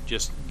to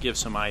just give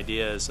some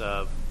ideas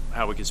of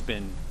how we could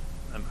spend,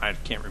 I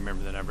can't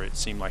remember the number, it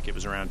seemed like it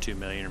was around $2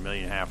 million or $1.5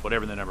 million,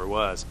 whatever the number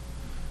was.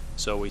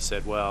 So we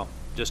said, well,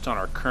 just on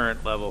our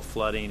current level of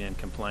flooding and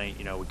complaint,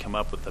 we come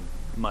up with a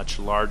much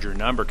larger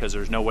number because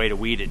there's no way to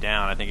weed it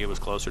down. I think it was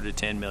closer to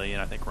 10 million.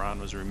 I think Ron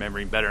was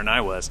remembering better than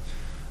I was.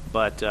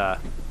 But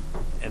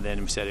and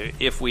then we said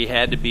if we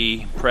had to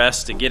be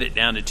pressed to get it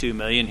down to 2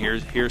 million,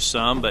 here's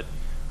some. But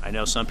I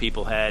know some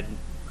people had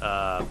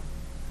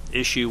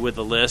issue with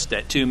the list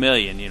at 2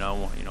 million.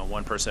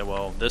 One person said,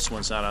 "Well, this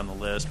one's not on the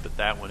list, but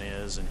that one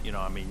is." And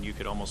you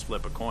could almost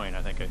flip a coin.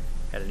 I think I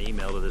had an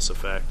email to this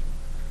effect.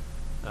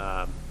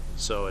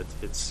 So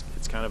it's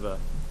kind of a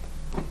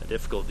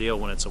difficult deal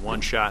when it's a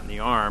one shot in the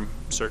arm.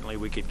 Certainly,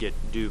 we could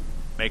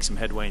make some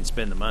headway and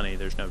spend the money.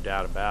 There's no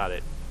doubt about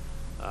it.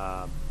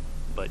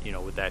 But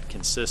with that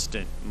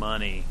consistent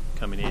money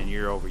coming in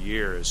year over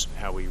year is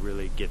how we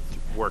really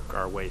work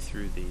our way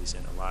through these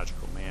in a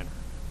logical manner.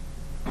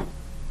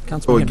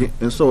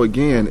 So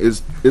again,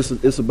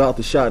 it's about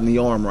the shot in the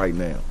arm right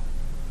now.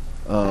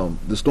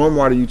 The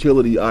stormwater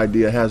utility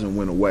idea hasn't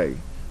went away.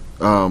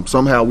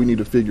 Somehow we need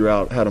to figure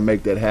out how to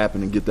make that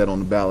happen and get that on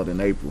the ballot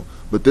in April.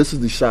 But this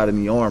is the shot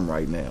in the arm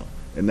right now,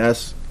 and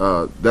that's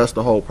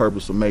the whole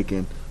purpose of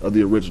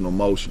the original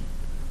motion,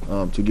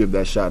 to give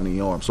that shot in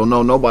the arm. So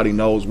nobody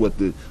knows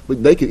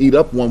but they could eat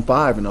up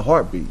 1.5 in a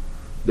heartbeat.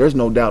 There's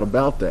no doubt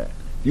about that.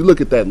 If you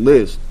look at that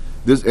list,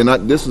 this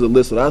is a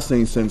list that I've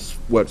seen since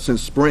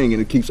spring,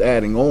 and it keeps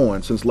adding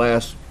on since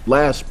last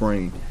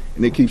spring,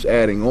 and it keeps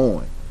adding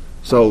on.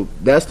 So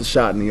that's the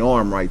shot in the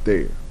arm right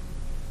there.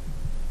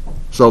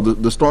 So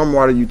the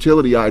stormwater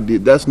utility idea,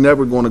 that's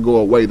never going to go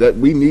away. That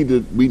we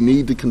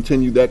need to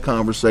continue that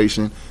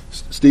conversation.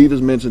 Steve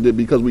has mentioned it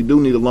because we do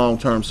need a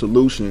long-term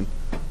solution,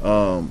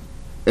 and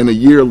a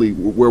yearly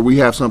where we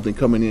have something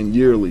coming in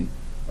yearly,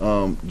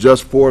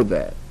 just for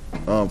that,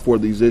 for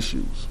these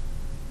issues.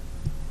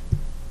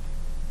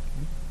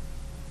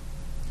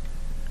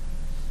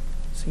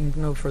 Seeing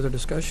no further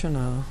discussion,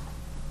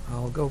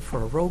 I'll go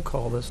for a roll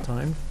call this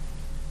time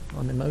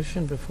on the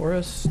motion before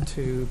us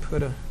to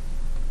put a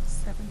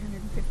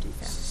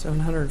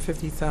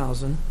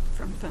 750,000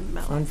 from fund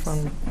balance.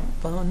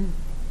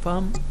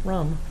 Fund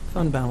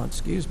balance,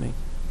 excuse me.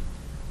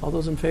 All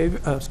those in favor,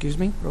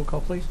 roll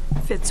call please.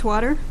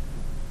 Fitzwater.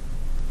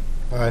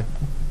 Aye.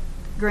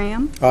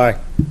 Graham. Aye.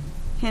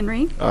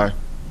 Henry. Aye.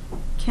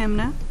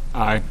 Kemna.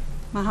 Aye.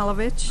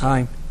 Mahalovich.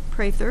 Aye.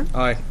 Prather.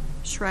 Aye.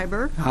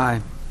 Schreiber.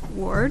 Aye.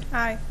 Ward.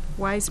 Aye.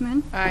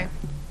 Wiseman. Aye.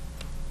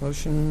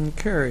 Motion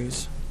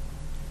carries.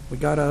 We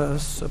got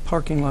us a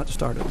parking lot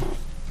started.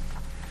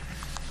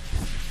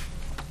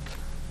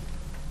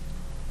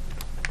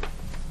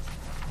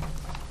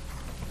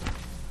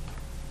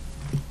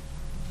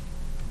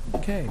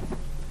 Okay.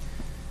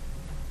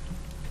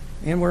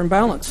 And we're in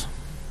balance.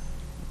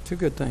 Two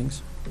good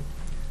things.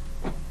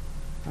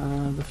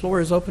 The floor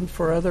is open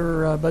for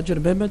other budget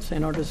amendments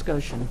and our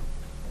discussion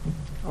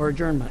or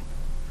adjournment.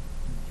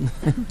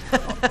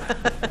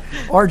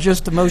 Or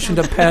just a motion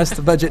to pass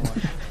the budget.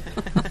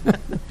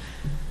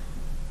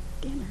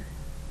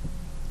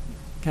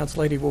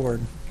 Councilor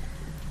Ward.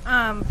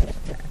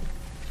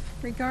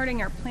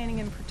 Regarding our Planning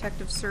and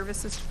Protective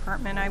Services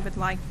Department, I would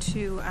like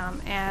to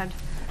add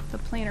the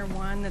Planner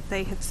 1 that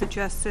they had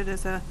suggested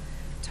as a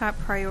top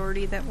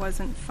priority that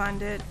wasn't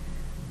funded.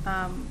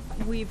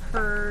 We've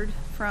heard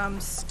from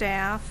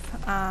staff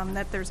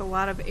that there's a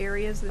lot of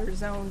areas that are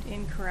zoned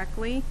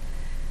incorrectly.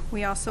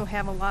 We also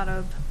have a lot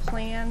of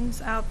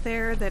plans out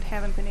there that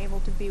haven't been able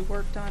to be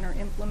worked on or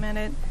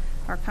implemented.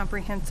 Our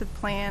comprehensive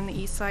plan, the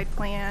East Side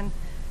plan,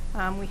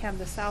 we have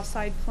the South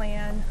Side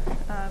plan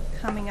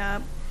coming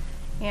up,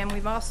 and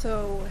we've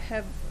also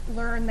have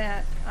learned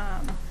that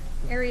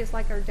areas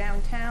like our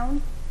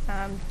downtown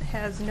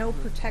has no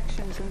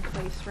protections in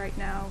place right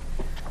now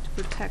to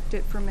protect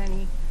it from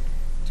any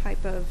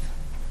type of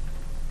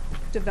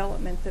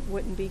development that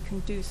wouldn't be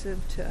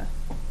conducive to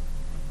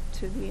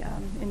the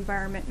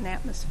environment and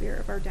atmosphere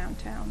of our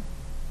downtown.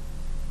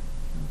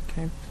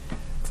 Okay.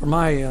 For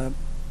my,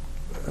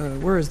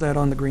 where is that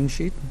on the green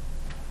sheet?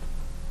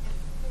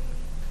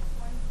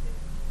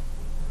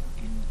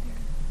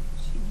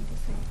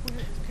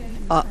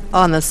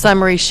 On the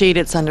summary sheet,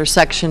 it's under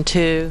section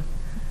 2.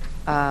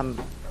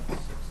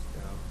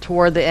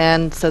 Toward the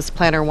end, says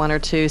Planner 1 or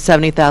 2,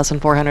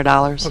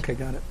 $70,400. Okay,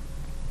 got it.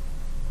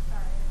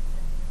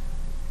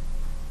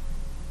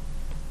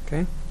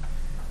 Okay.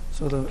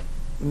 So the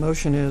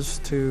motion is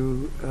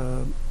to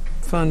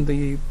fund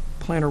the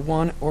Planner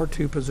 1 or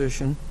 2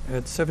 position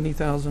at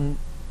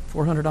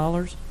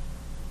 $70,400.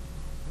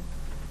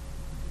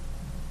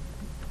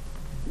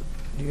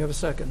 Do you have a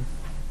second?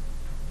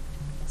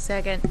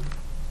 Second.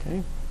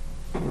 Okay.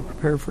 We're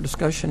prepared for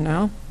discussion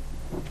now.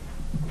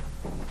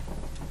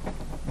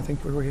 I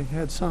think we already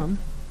had some.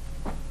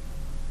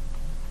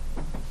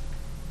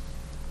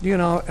 Do you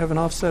know, have an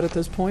offset at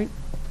this point?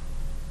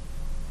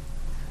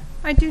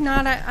 I do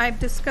not. I've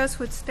discussed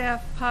with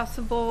staff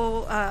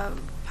possible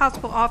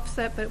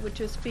offset, but it would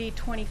just be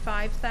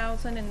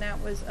 $25,000, and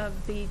that was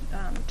of the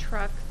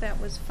truck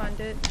that was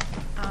funded.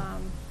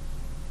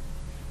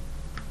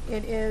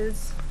 It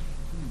is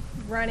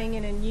running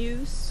and in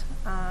use,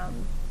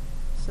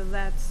 so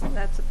that's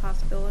a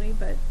possibility.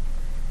 But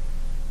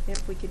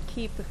if we could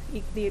keep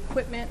the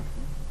equipment,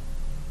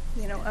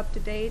 up to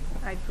date,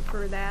 I'd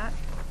prefer that.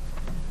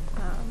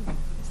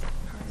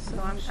 So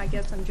I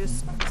guess I'm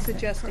just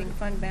suggesting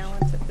fund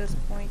balance at this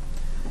point.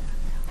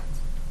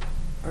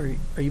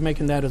 Are you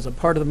making that as a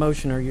part of the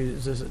motion, or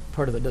is this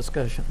part of the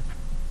discussion?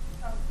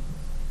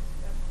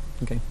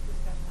 Okay.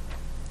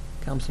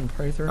 Councilman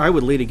Prather? I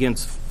would lead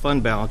against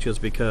fund balance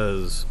just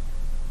because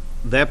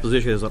that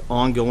position is an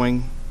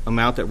ongoing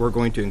amount that we're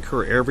going to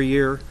incur every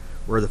year,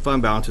 where the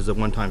fund balance is a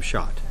one-time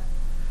shot.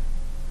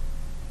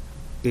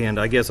 And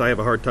I guess I have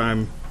a hard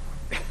time,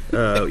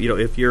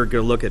 if you're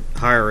going to look at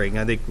hiring,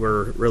 I think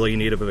we're really in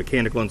need of a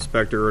mechanical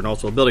inspector and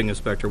also a building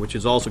inspector, which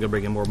is also going to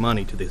bring in more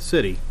money to the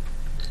city.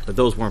 But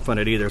those weren't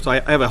funded either. So I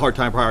have a hard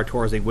time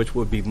prioritizing which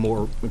would be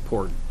more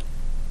important.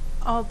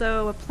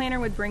 Although a planner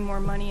would bring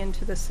more money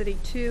into the city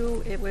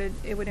too, it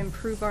would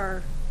improve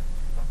our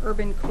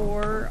urban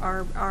core,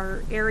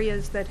 our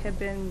areas that have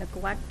been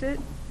neglected.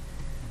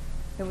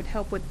 It would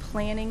help with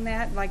planning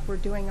that, like we're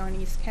doing on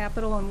East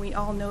Capitol, and we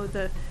all know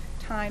the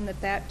time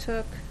that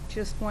took,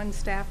 just one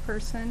staff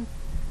person.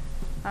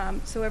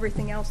 So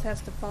everything else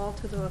has to fall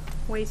to the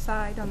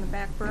wayside on the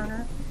back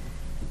burner.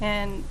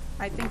 And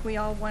I think we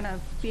all want to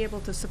be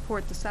able to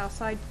support the South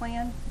Side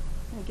plan.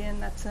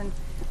 Again, that's an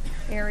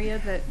area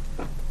that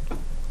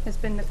has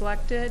been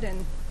neglected,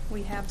 and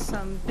we have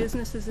some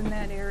businesses in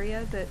that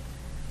area that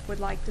would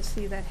like to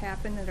see that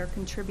happen, that are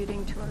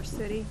contributing to our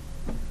city.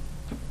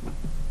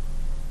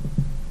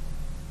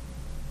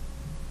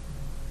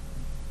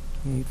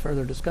 Any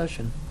further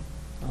discussion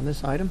on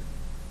this item?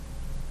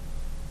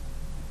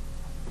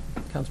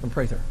 Councilman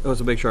Prather. I want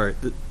to make sure,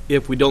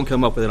 if we don't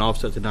come up with an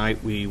offset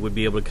tonight, we would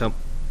be able to come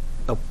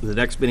up with the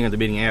next meeting or the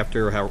meeting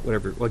after, or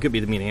whatever. Well, it could be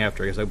the meeting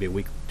after. I guess that would be a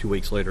week, 2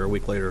 weeks later, a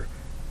week later.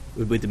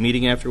 Would be the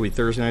meeting after, would be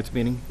Thursday night's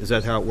meeting? Is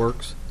that how it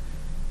works?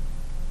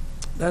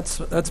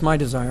 That's my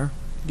desire.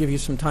 Give you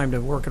some time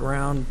to work it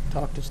around,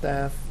 talk to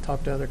staff,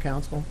 talk to other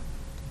council.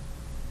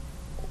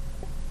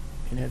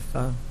 And if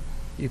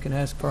you can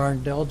ask for our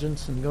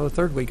indulgence and go a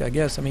third week, I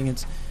guess. I mean,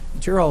 it's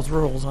your all's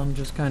rules. I'm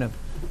just kind of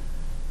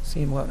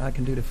seeing what I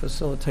can do to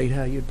facilitate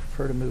how you'd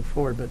prefer to move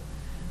forward. But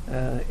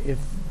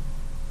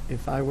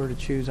if I were to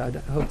choose, I'd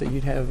hope that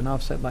you'd have an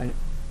offset by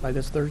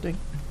this Thursday.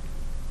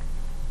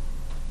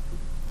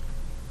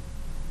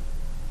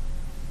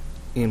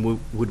 And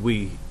would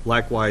we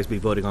likewise be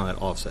voting on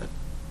that offset?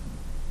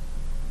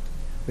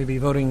 We'd be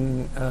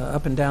voting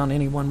up and down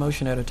any one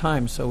motion at a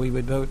time. So we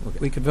would vote. Okay.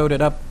 We could vote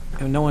it up,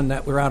 and knowing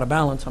that we're out of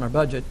balance on our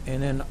budget,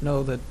 and then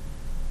know that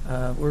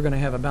we're going to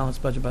have a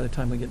balanced budget by the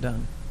time we get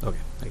done. Okay,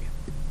 thank you.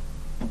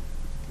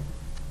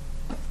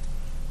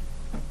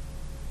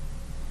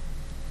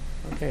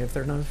 Okay, if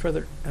there are no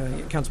further,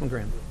 Councilman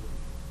Graham.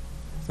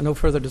 If there are no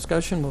further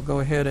discussion, we'll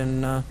go ahead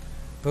and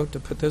vote to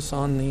put this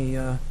on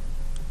the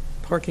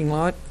parking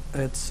lot.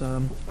 It's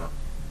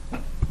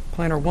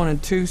Planner 1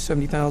 and 2,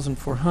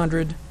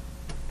 $70,400.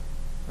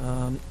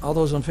 All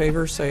those in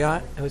favor, say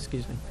aye. Oh,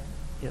 excuse me.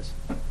 Yes.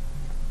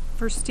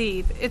 For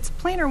Steve, it's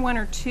Planner 1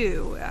 or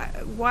 2.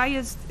 Why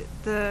is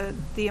the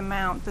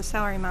amount, the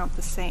salary amount,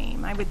 the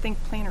same? I would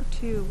think Planner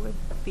 2 would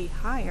be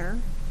higher.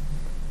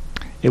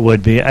 It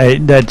would be.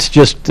 That's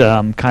just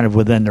kind of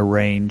within the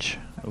range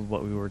of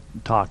what we were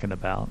talking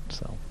about.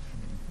 So.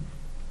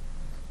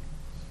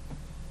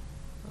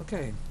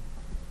 Okay.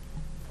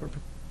 For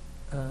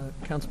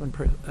Councilman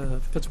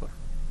Fitzwater.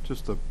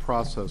 Just a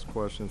process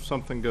question. If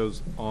something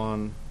goes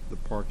on the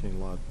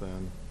parking lot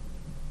then,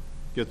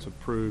 gets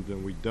approved,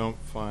 and we don't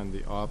find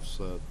the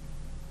offset,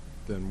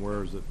 then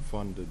where is it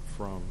funded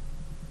from?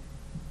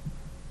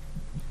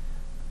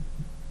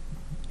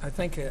 I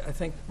think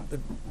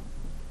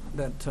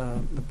that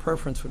the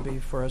preference would be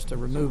for us to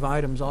remove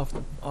items off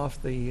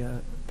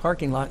the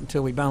parking lot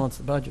until we balance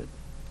the budget.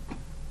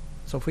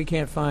 So if we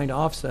can't find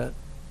offset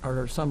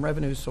or some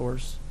revenue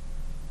source,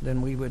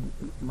 then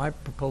my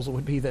proposal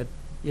would be that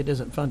it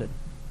isn't funded.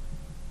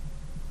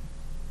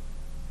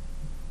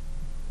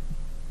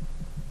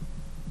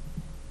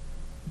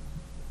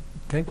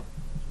 Okay?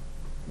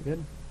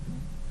 Good?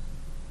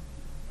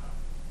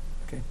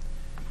 Okay.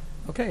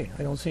 Okay,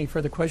 I don't see any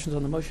further questions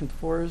on the motion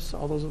before us.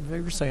 All those in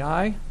favor say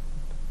aye.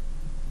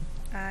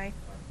 Aye.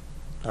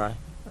 Aye.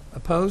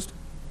 Opposed?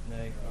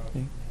 Nay.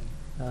 Okay.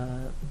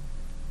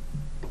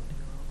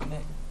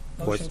 Nay.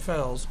 Motion Voice.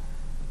 fails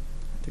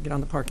to get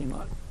on the parking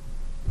lot.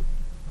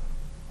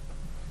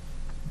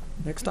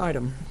 Next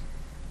item.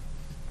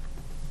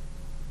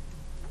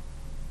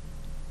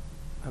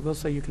 I will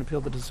say you can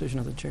appeal the decision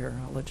of the chair.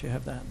 I'll let you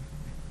have that.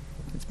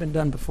 It's been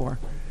done before.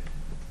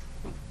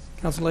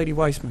 Council Lady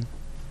Weissman.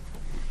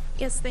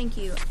 Yes, thank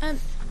you.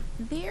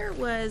 There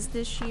was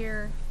this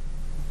year,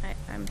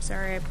 I'm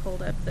sorry I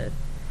pulled up the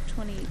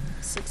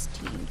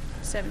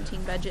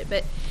 2016-17 budget,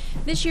 but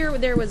this year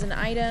there was an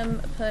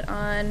item put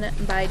on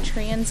by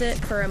Transit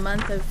for a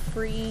month of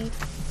free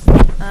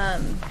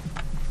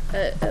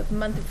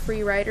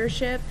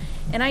ridership,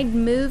 and I'd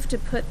moved to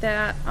put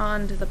that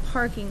onto the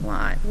parking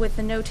lot with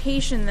the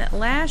notation that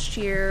last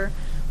year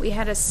we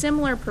had a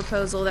similar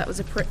proposal that was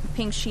a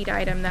pink sheet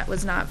item that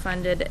was not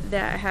funded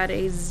that had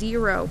a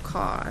 0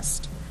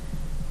 cost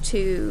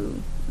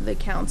to the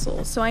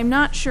council. So I'm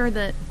not sure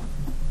that,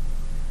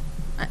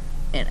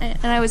 and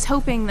I was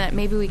hoping that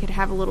maybe we could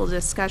have a little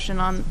discussion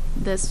on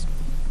this.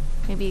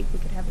 Maybe we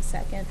could have a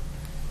second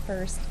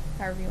first,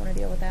 however you want to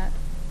deal with that.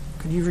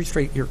 Could you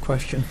restate your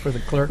question for the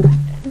clerk?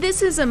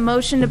 This is a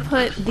motion to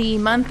put the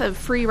month of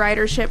free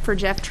ridership for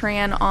Jeff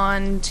Tran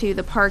on to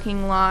the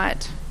parking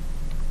lot.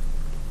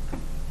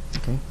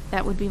 Okay.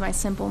 That would be my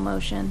simple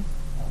motion.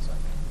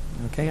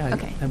 Okay, I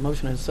Okay. have a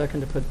motion and a second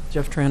to put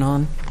Jeff Tran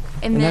on.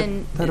 And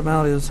then that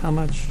amount is how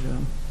much?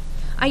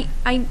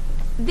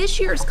 This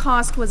year's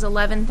cost was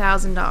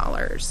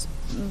 $11,000,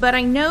 but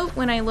I note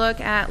when I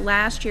look at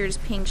last year's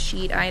pink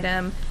sheet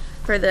item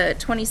for the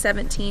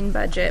 2017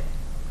 budget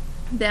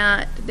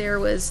that there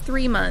was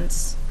 3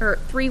 months, or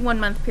 3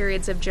 one-month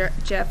periods of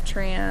Jeff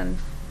Tran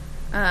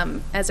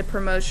as a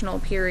promotional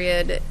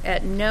period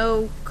at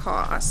no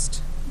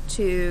cost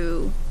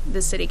to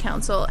the city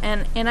council,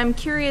 and I'm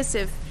curious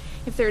if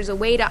there's a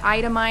way to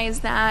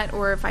itemize that,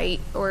 or if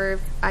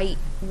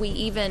we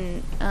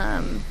even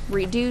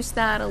reduce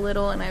that a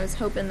little, and I was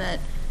hoping that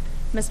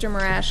Mr.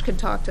 Marash could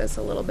talk to us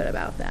a little bit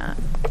about that.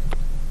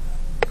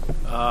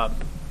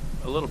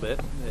 A little bit.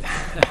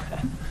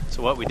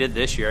 So what we did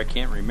this year, I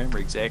can't remember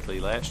exactly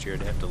last year.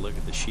 I'd have to look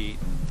at the sheet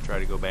and try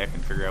to go back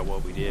and figure out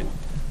what we did,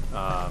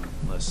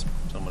 unless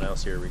someone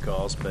else here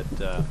recalls. But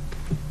I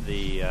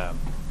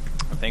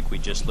think we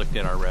just looked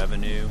at our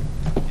revenue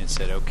and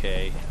said,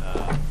 okay,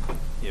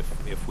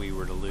 if we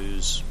were to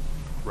lose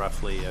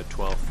roughly a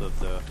 1/12 of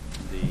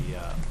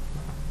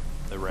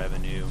the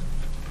revenue,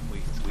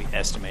 we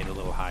estimate a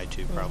little high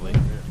too, probably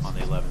on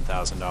the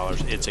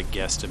 $11,000. It's a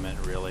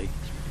guesstimate, really,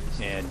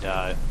 and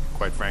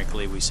quite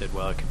frankly, we said,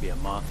 well, it could be a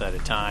month at a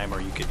time, or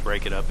you could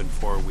break it up in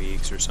 4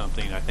 weeks or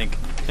something. I think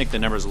the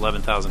number is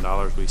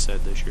 $11,000 we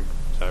said this year,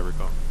 as I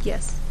recall.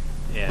 Yes.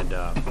 And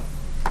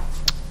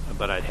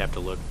but I'd have to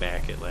look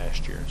back at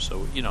last year.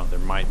 So there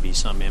might be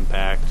some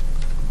impact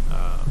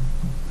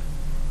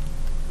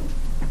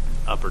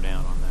up or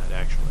down on that,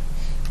 actually.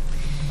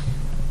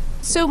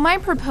 So my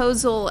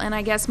proposal, and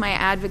I guess my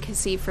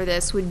advocacy for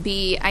this would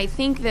be, I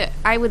think that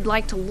I would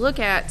like to look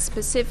at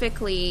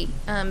specifically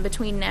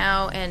between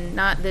now and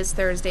not this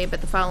Thursday,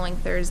 but the following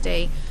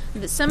Thursday,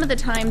 some of the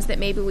times that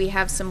maybe we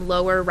have some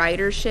lower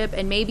ridership,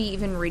 and maybe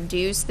even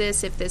reduce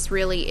this if this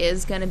really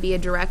is going to be a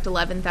direct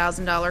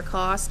 $11,000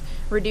 cost,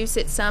 reduce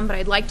it some, but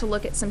I'd like to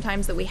look at some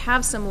times that we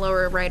have some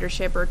lower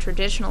ridership or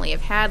traditionally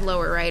have had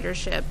lower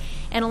ridership,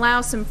 and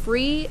allow some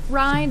free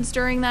rides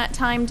during that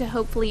time to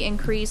hopefully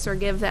increase or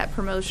give that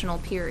promotional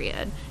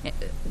period,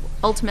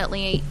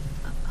 ultimately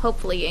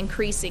hopefully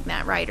increasing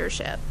that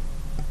ridership.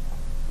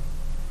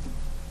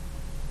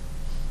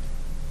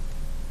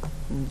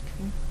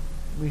 Okay.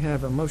 We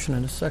have a motion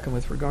and a second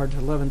with regard to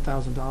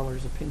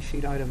 $11,000, a pink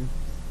sheet item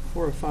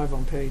 405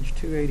 on page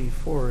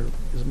 284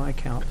 is my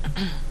count.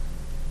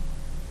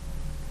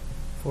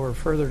 For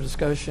further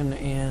discussion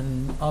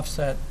and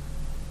offset,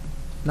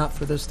 not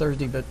for this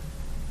Thursday, but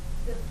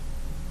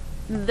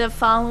the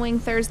following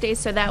Thursday,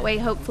 so that way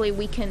hopefully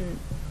we can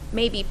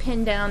maybe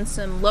pin down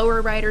some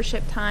lower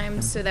ridership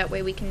times, so that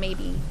way we can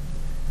maybe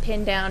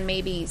pin down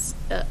maybe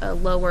a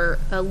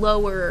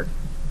lower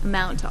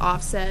amount to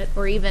offset,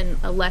 or even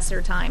a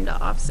lesser time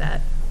to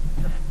offset.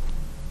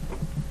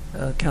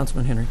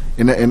 Councilman Henry.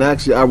 And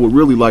actually, I would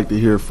really like to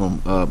hear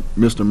from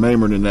Mr.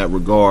 Maynard in that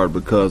regard,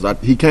 because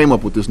he came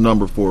up with this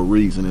number for a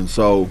reason, and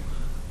so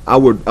I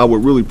would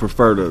really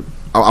prefer to.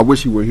 I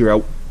wish he were here.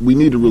 We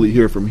need to really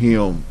hear from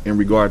him in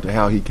regard to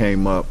how he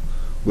came up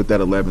with that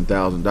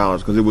 $11,000,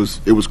 because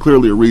it was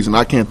clearly a reason.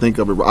 I can't think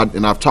of it,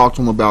 and I've talked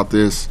to him about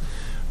this.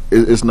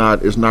 It's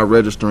not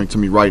registering to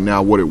me right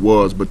now what it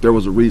was, but there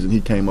was a reason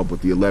he came up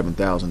with the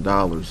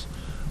 $11,000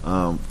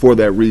 for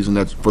that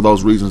reason. For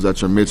those reasons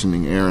that you're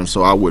mentioning, Aaron.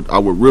 So I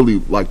would really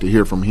like to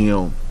hear from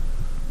him.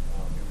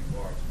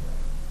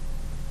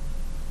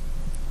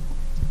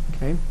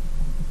 Okay.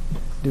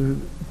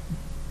 Do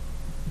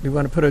we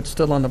want to put it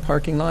still on the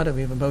parking lot? Do we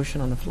have a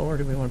motion on the floor?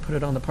 Do we want to put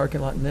it on the parking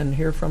lot and then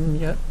hear from him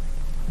yet?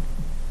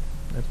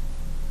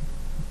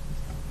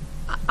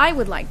 I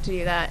would like to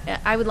do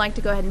that. I would like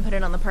to go ahead and put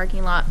it on the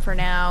parking lot for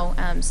now,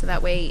 so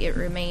that way it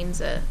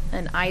remains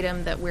an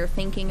item that we're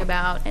thinking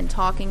about and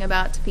talking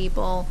about to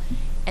people.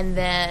 And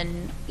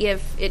then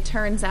if it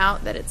turns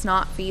out that it's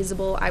not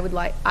feasible,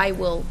 I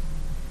will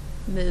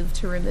move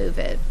to remove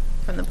it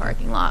from the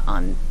parking lot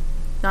on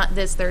not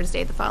this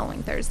Thursday, the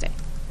following Thursday.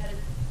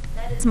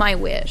 That is my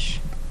wish.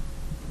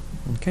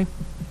 Okay.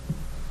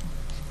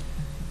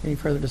 Any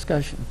further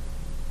discussion?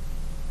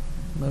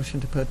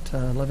 Motion to put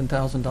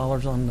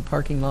 $11,000 on the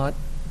parking lot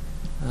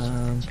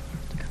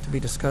to be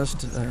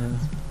discussed,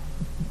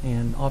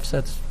 and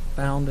offsets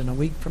found in a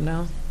week from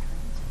now.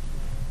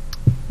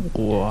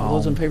 Wow. All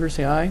those in favor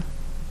say aye.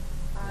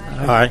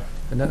 Aye.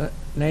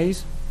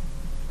 Nays?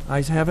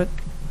 Ayes have it.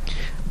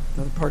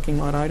 Another parking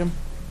lot item.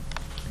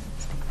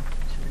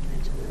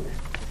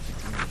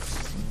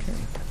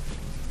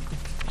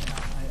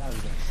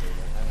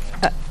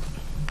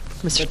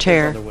 Mr.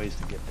 Chair, Other ways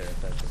to get there,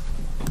 if that's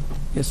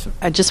Yes, sir.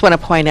 I just want to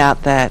point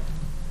out that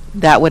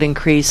that would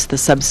increase the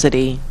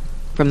subsidy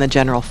from the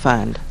general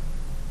fund.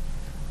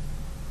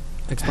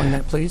 Explain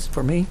that, please,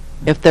 for me.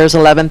 If there's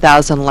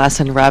 11,000 less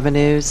in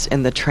revenues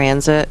in the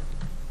transit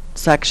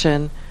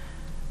section,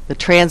 the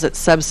transit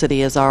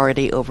subsidy is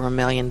already over $1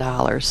 million.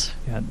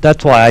 Yeah,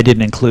 that's why I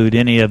didn't include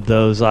any of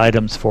those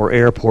items for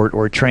airport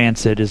or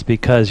transit, is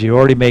because you're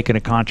already making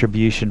a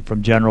contribution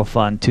from general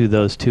fund to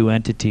those two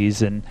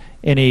entities, and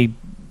any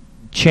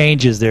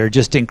changes there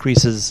just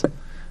increases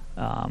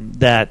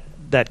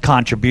that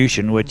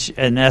contribution, which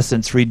in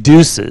essence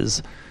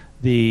reduces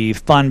the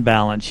fund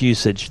balance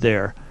usage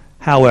there.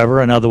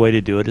 However, another way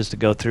to do it is to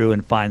go through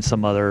and find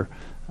some other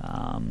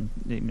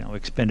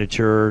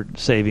expenditure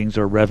savings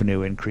or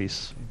revenue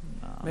increase.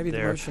 Maybe the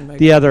there. motion maker-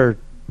 The other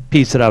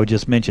piece that I would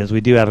just mention is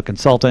we do have a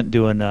consultant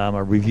doing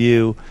a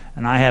review,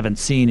 and I haven't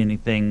seen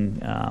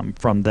anything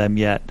from them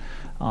yet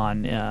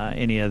on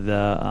any of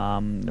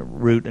the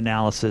route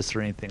analysis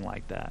or anything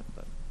like that.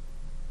 But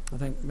I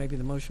think maybe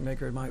the motion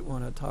maker might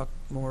want to talk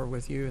more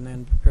with you and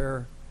then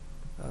prepare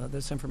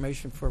this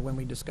information for when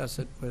we discuss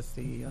it with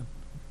the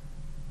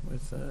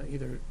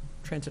either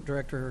transit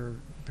director or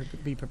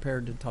be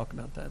prepared to talk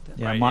about that then.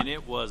 Yeah, Right, my- and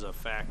it was a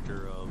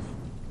factor of,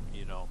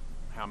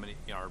 how many,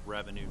 our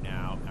revenue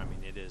now, I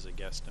mean, it is a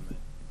guesstimate.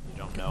 You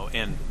don't know,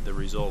 and the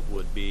result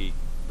would be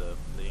the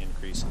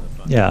increase in the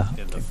funding, Yeah.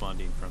 in the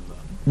funding from the.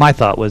 my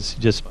thought was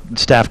just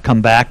staff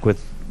come back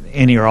with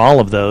any or all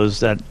of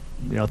those that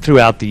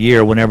throughout the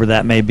year, whenever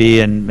that may be,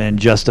 and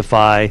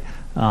justify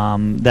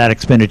that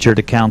expenditure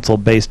to council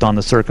based on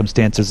the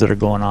circumstances that are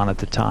going on at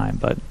the time.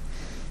 But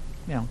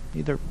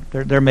either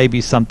there may be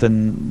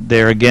something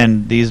there.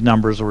 Again, these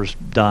numbers were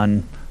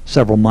done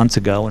several months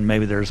ago, and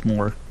maybe there's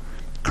more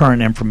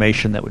current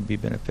information that would be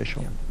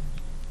beneficial. Yeah.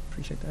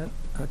 Appreciate that.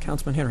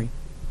 Councilman Henry.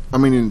 I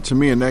mean, to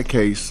me, in that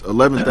case,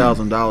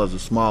 $11,000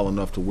 is small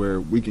enough to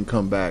where we can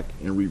come back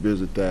and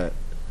revisit that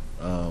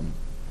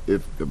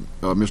if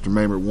Mr.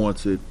 Maynard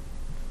wants it.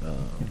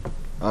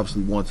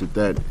 Obviously, wants it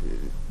that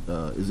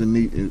is in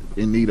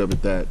need of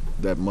it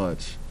that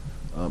much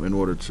in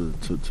order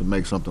to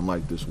make something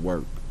like this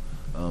work.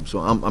 So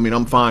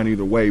I'm fine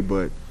either way,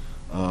 but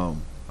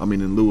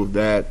in lieu of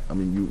that,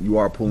 you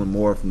are pulling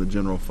more from the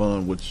general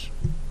fund, which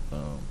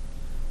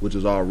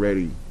is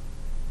already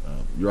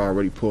you're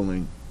already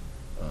pulling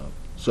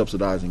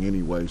subsidizing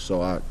anyway.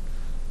 So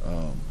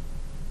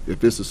if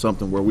this is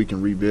something where we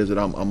can revisit,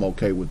 I'm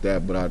okay with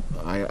that. But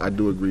I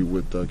do agree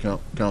with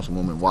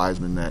Councilwoman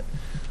Wiseman that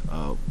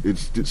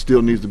it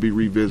still needs to be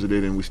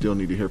revisited, and we still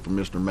need to hear from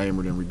Mr.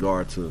 Maynard in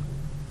regard to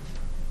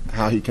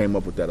how he came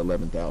up with that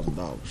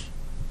 $11,000.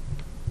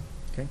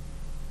 Okay.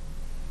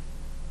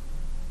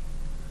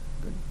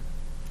 Good.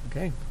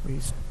 Okay.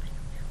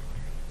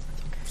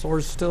 Floor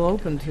is still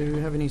open to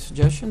have any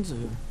suggestions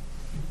or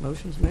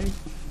motions made.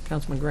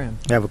 Councilman Graham.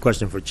 I have a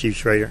question for Chief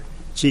Schrader.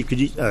 Chief, could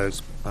you tell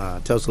us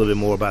a little bit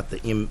more about the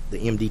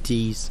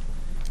MDTs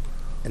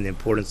and the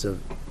importance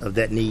of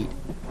that need,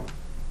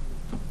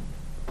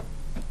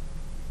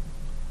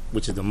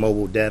 which is the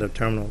mobile data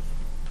terminals?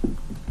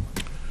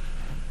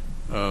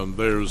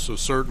 There's a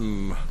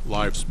certain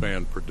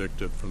lifespan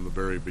predicted from the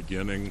very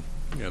beginning,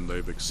 and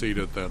they've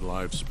exceeded that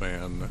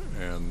lifespan,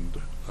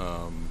 and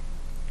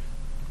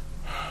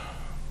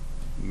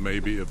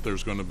maybe if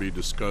there's going to be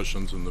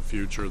discussions in the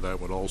future,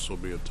 that would also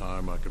be a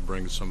time I could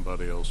bring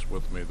somebody else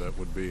with me that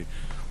would be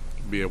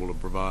able to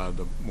provide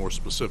the more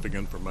specific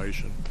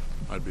information.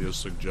 I'd be a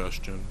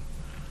suggestion,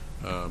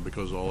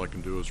 because all I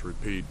can do is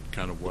repeat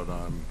kind of what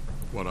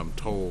I'm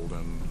told,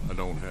 and I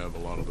don't have a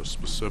lot of the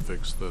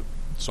specifics that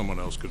someone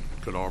else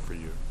could offer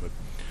you. But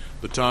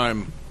the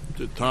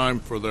time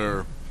for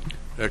their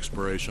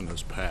expiration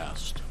has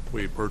passed.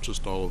 We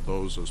purchased all of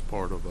those as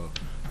part of a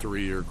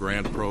 3-year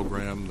grant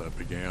program that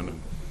began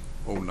in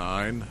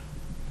 2009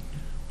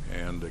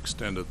 and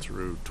extended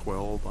through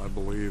 12, I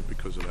believe,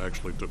 because it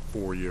actually took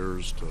 4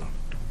 years to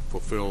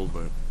fulfill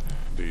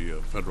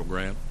the federal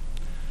grant.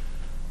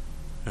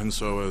 And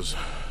so as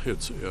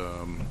it's,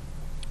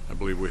 I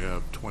believe we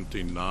have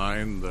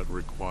 29 that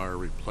require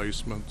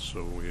replacement,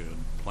 so we had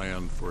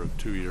planned for a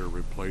 2-year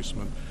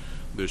replacement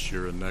this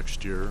year and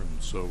next year, and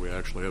so we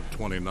actually have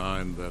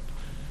 29 that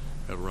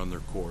have run their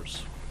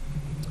course.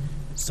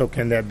 So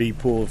can that be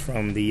pulled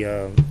from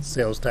the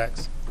sales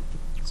tax,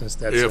 since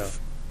that's if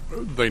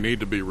they need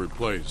to be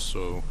replaced?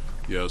 So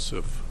yes,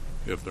 if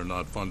they're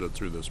not funded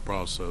through this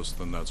process,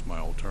 then that's my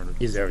alternative.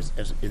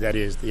 That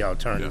is the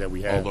alternative that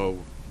we have.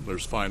 Although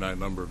there's finite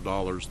number of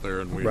dollars there,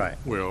 and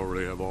we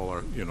already have all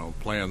our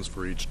plans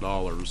for each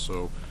dollar.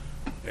 So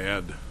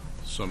add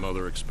some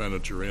other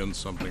expenditure in,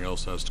 something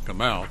else has to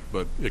come out,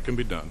 but it can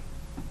be done.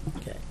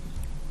 Okay.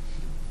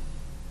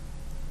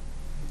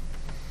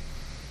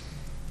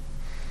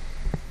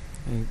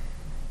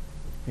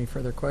 Any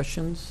further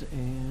questions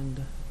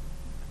and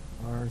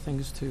are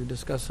things to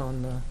discuss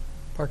on the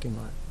parking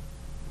lot?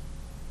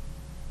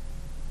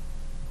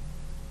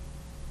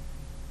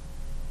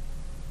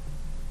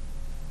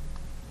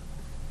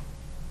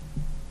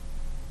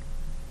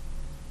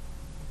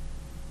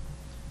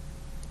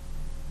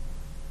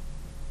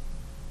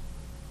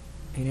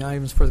 Any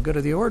items for the good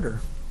of the order?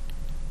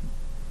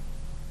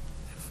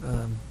 If,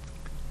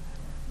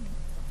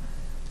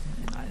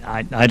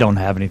 I don't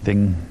have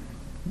anything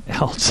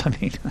else. I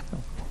mean,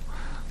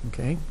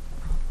 okay.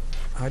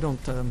 I don't,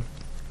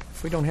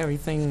 if we don't have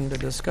anything to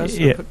discuss,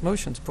 Yeah. I'll put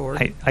motions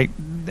forward.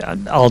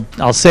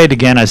 I'll say it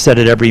again. I said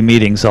it every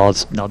meeting, so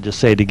I'll just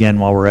say it again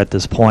while we're at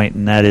this point,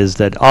 and that is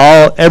that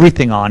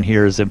everything on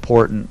here is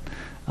important.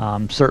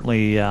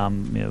 Certainly,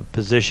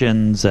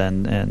 positions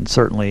and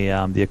certainly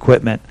the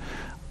equipment.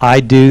 I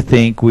do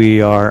think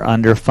we are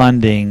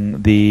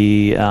underfunding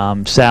the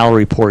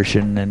salary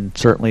portion, and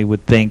certainly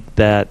would think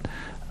that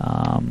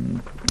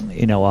another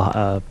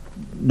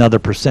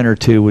 % or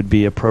 2 would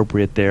be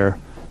appropriate there.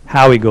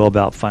 How we go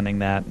about funding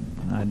that,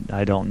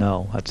 I don't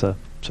know. That's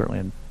certainly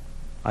an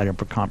item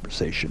for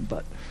conversation,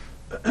 but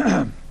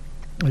I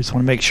just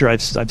want to make sure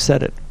I've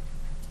said it.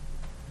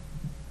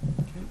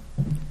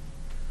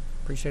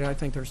 Appreciate it. I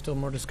think there's still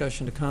more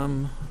discussion to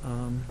come.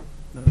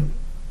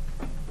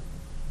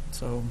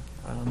 So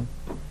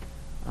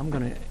I'm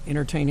going to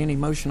entertain any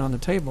motion on the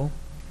table,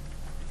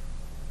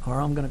 or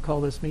I'm going to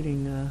call this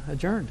meeting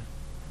adjourned.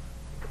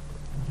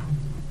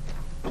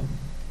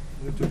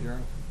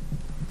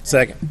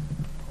 Second.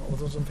 All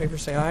those in favor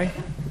say aye.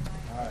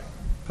 Aye.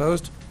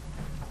 Opposed?